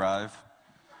I don't drive.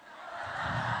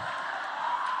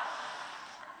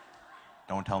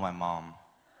 Don't tell my mom.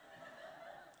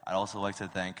 I'd also like to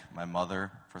thank my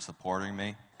mother for supporting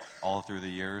me all through the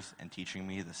years and teaching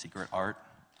me the secret art.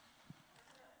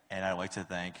 And I'd like to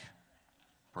thank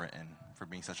Britton for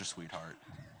being such a sweetheart.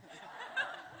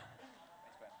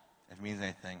 If it means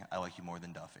anything, I like you more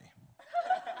than Duffy.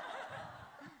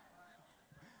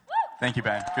 Thank you,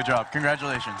 Ben. Good job.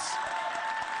 Congratulations.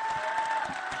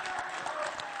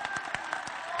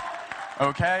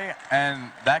 Okay,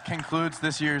 and that concludes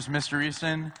this year's Mr.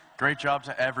 Easton. Great job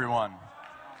to everyone.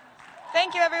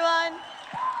 Thank you, everyone.